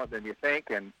prevalent than you think.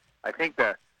 And I think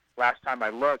the last time I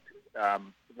looked,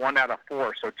 1 out of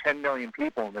 4, so 10 million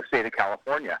people in the state of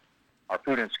California are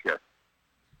food insecure.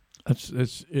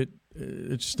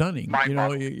 It's stunning.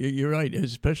 You're right,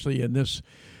 especially in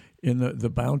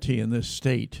the bounty in this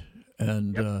state,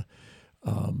 and yep.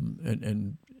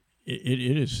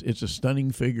 It's a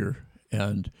stunning figure,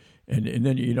 and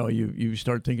then you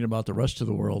start thinking about the rest of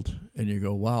the world, and you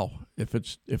go, wow, if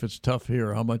it's tough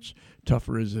here, how much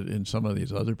tougher is it in some of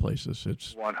these other places?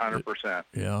 It's 100%.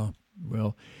 Yeah.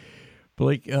 Well,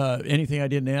 Blake, anything I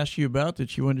didn't ask you about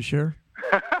that you wanted to share?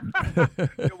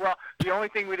 Well, the only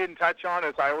thing we didn't touch on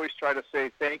is I always try to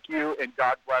say thank you and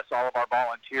God bless all of our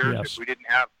volunteers. Yes. If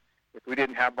we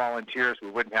didn't have volunteers, we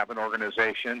wouldn't have an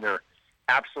organization. They're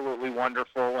absolutely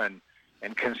wonderful, and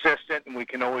consistent, and we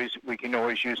can always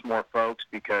use more folks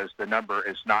because the number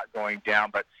is not going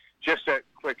down. But just a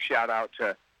quick shout out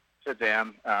to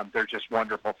them. They're just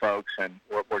wonderful folks, and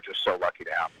we're just so lucky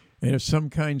to have them. And if some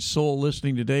kind soul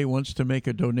listening today wants to make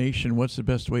a donation, what's the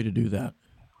best way to do that?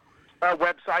 Our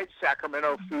website,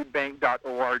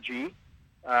 sacramentofoodbank.org,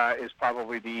 is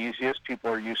probably the easiest. People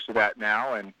are used to that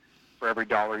now, and for every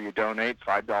 $1 you donate,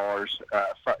 $5,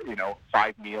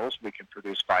 5 meals, we can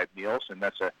produce 5 meals, and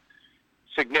that's a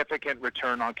significant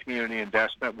return on community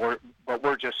investment. We're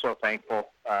just so thankful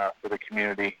for the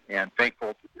community, and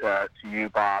thankful to you,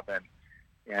 Bob,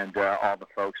 and all the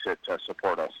folks that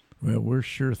support us. Well, we're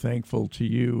sure thankful to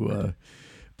you,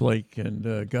 Blake,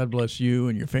 and God bless you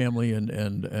and your family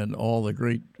and all the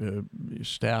great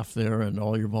staff there and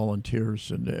all your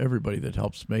volunteers and everybody that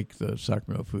helps make the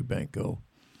Sacramento Food Bank go.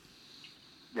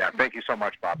 Yeah, thank you so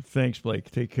much, Bob. Thanks, Blake.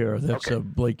 Take care. That's okay.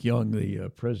 Blake Young, the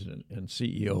president and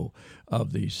CEO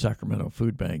of the Sacramento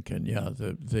Food Bank. And yeah,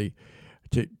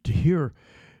 to hear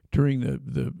during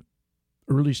the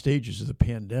early stages of the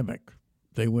pandemic,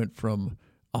 they went from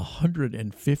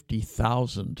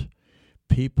 150,000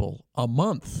 people a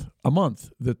month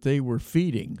that they were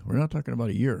feeding. We're not talking about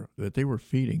a year that they were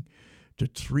feeding to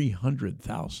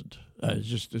 300,000.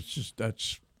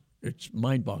 It's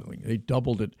mind-boggling. They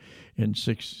doubled it in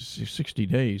 60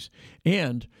 days,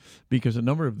 and because a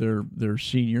number of their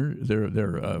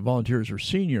volunteers are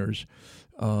seniors,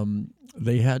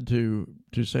 they had to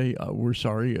say we're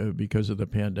sorry because of the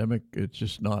pandemic.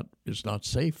 It's not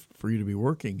safe for you to be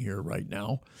working here right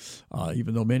now,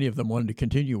 even though many of them wanted to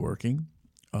continue working,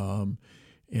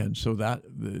 and so that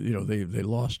they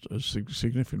lost a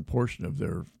significant portion of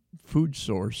their food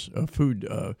source,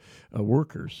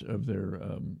 workers of their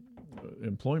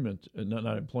employment,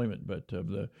 not employment, but of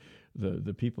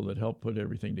the people that help put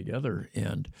everything together.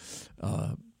 And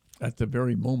at the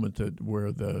very moment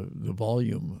where the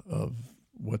volume of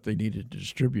what they needed to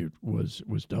distribute was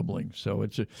doubling. So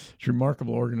it's a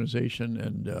remarkable organization,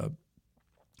 and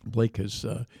Blake has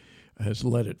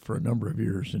led it for a number of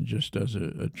years and just does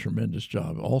a tremendous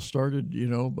job. All started,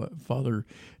 by Father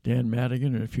Dan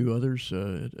Madigan and a few others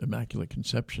at Immaculate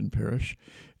Conception Parish,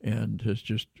 and has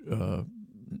just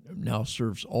now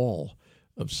serves all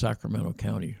of Sacramento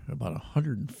County, about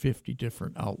 150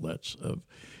 different outlets of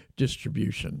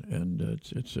distribution, and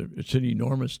it's an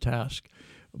enormous task,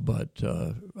 but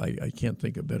I can't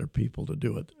think of better people to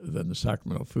do it than the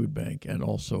Sacramento Food Bank and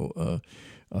also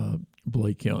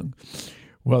Blake Young.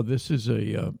 Well, this is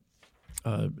a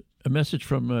message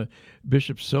from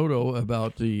Bishop Soto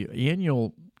about the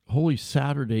annual Holy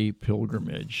Saturday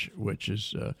pilgrimage, which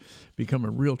has become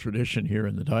a real tradition here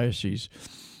in the diocese.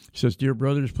 He says, "Dear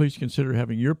brothers, please consider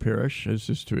having your parish, as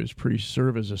is to his priests,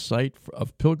 serve as a site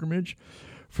of pilgrimage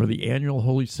for the annual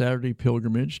Holy Saturday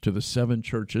pilgrimage to the 7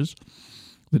 churches.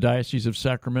 The Diocese of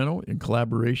Sacramento, in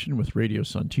collaboration with Radio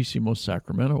Santísimo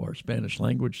Sacramento, our Spanish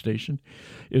language station,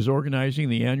 is organizing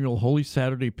the annual Holy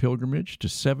Saturday pilgrimage to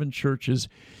 7 churches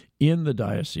in the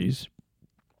diocese.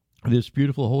 This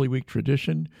beautiful Holy Week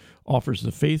tradition offers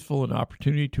the faithful an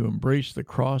opportunity to embrace the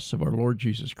cross of our Lord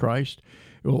Jesus Christ.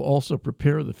 It will also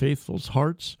prepare the faithful's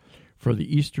hearts for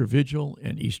the Easter Vigil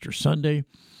and Easter Sunday.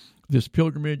 This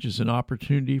pilgrimage is an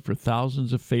opportunity for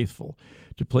thousands of faithful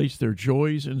to place their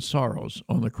joys and sorrows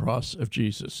on the cross of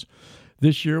Jesus.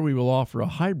 This year we will offer a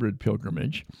hybrid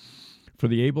pilgrimage. For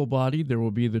the able-bodied, there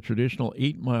will be the traditional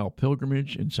 8-mile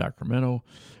pilgrimage in Sacramento.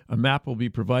 A map will be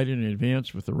provided in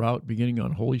advance with the route beginning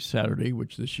on Holy Saturday,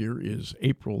 which this year is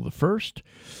April the 1st,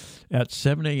 at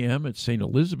 7 a.m. at St.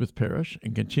 Elizabeth Parish,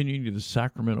 and continuing to the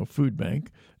Sacramento Food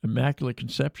Bank, Immaculate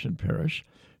Conception Parish,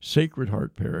 Sacred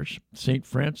Heart Parish, St.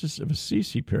 Francis of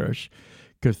Assisi Parish,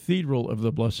 Cathedral of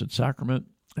the Blessed Sacrament,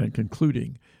 and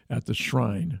concluding at the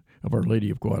Shrine of Our Lady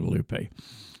of Guadalupe.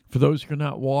 For those who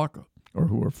cannot walk or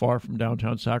who are far from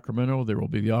downtown Sacramento, there will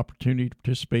be the opportunity to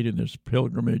participate in this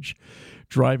pilgrimage,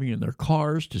 driving in their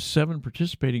cars to 7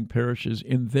 participating parishes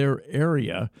in their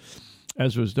area,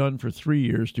 as was done for 3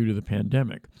 years due to the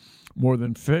pandemic. More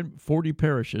than 40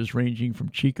 parishes, ranging from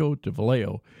Chico to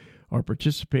Vallejo, are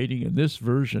participating in this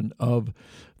version of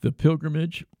the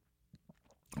pilgrimage.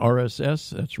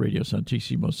 RSS, that's Radio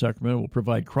Santísimo Sacramento, will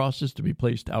provide crosses to be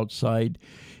placed outside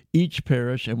each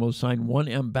parish and will assign 1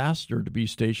 ambassador to be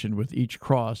stationed with each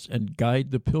cross and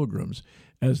guide the pilgrims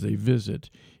as they visit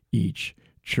each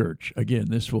church. Again,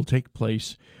 this will take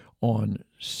place on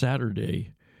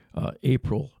Saturday,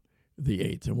 April the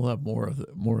 8th, and we'll have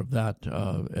more of that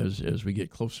as we get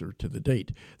closer to the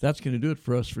date. That's going to do it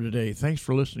for us for today. Thanks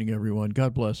for listening, everyone.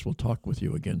 God bless. We'll talk with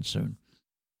you again soon.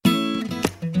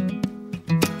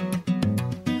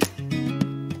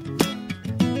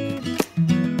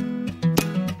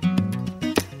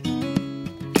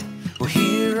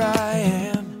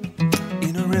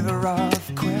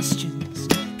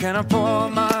 Can I pour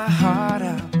my heart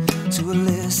out to a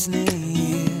listening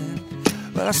ear?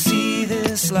 But I see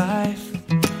this life,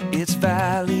 its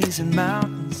valleys and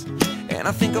mountains, and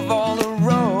I think of all the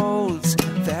roads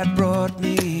that brought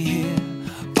me here.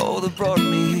 Oh, that brought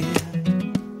me here.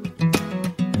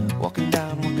 Walking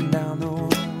down the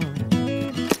road.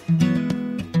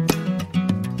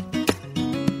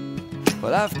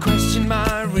 Well, I've questioned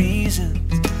my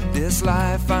reasons, this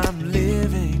life I'm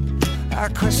living. I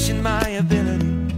question my ability